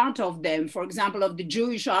least part of them, for example, of the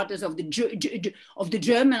Jewish artists, of the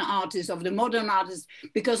German artists, of the modern artists,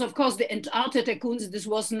 because of course the entartete Kunst, this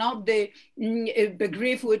was not the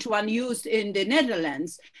begriff which one used in the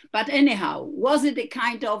Netherlands, but anyhow, was it a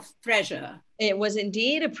kind of pressure? It was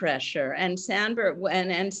indeed a pressure, and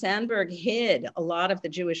Sandberg hid a lot of the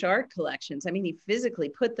Jewish art collections. I mean, he physically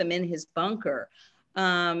put them in his bunker.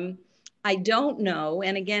 I don't know,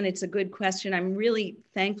 and again, it's a good question. I'm really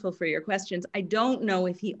thankful for your questions. I don't know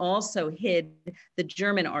if he also hid the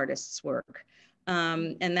German artists' work,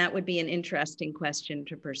 and that would be an interesting question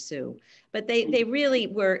to pursue. But they really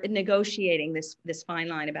were negotiating this fine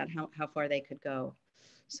line about how far they could go.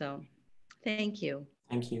 So, thank you.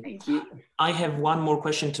 Thank you. Thank you. I have one more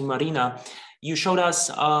question to Marina. You showed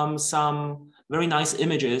us some very nice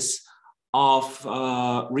images of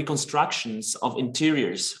reconstructions of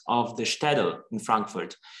interiors of the Städel in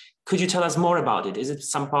Frankfurt. Could you tell us more about it? Is it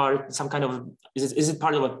some part of some kind of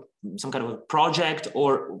a project,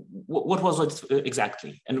 or what was it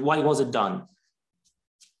exactly, and why was it done?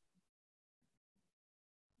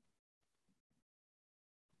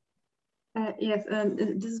 Yes,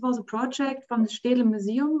 this was a project from the Städel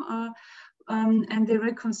Museum, and they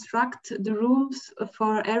reconstruct the rooms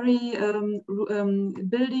for every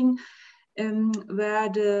building where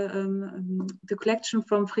the collection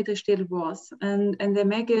from Friedrich Städel was, and they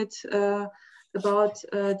make it about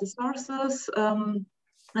the sources,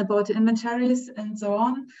 about the inventories, and so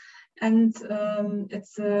on. And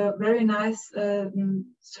it's a very nice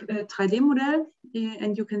 3D model,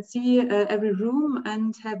 and you can see every room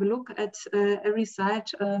and have a look at every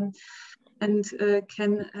site, and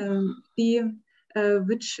can see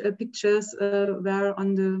which pictures were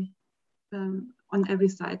on every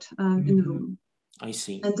site in the room. I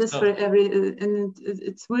see. And this for every, and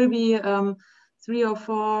it will be 3 or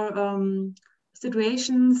 4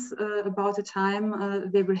 situations about the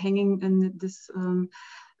time they were hanging in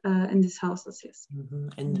these houses. Yes.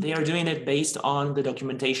 And they are doing it based on the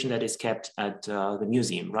documentation that is kept at the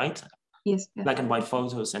museum, right? Yes. Black and white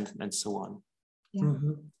photos and so on. Yeah.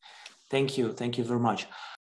 Thank you very much.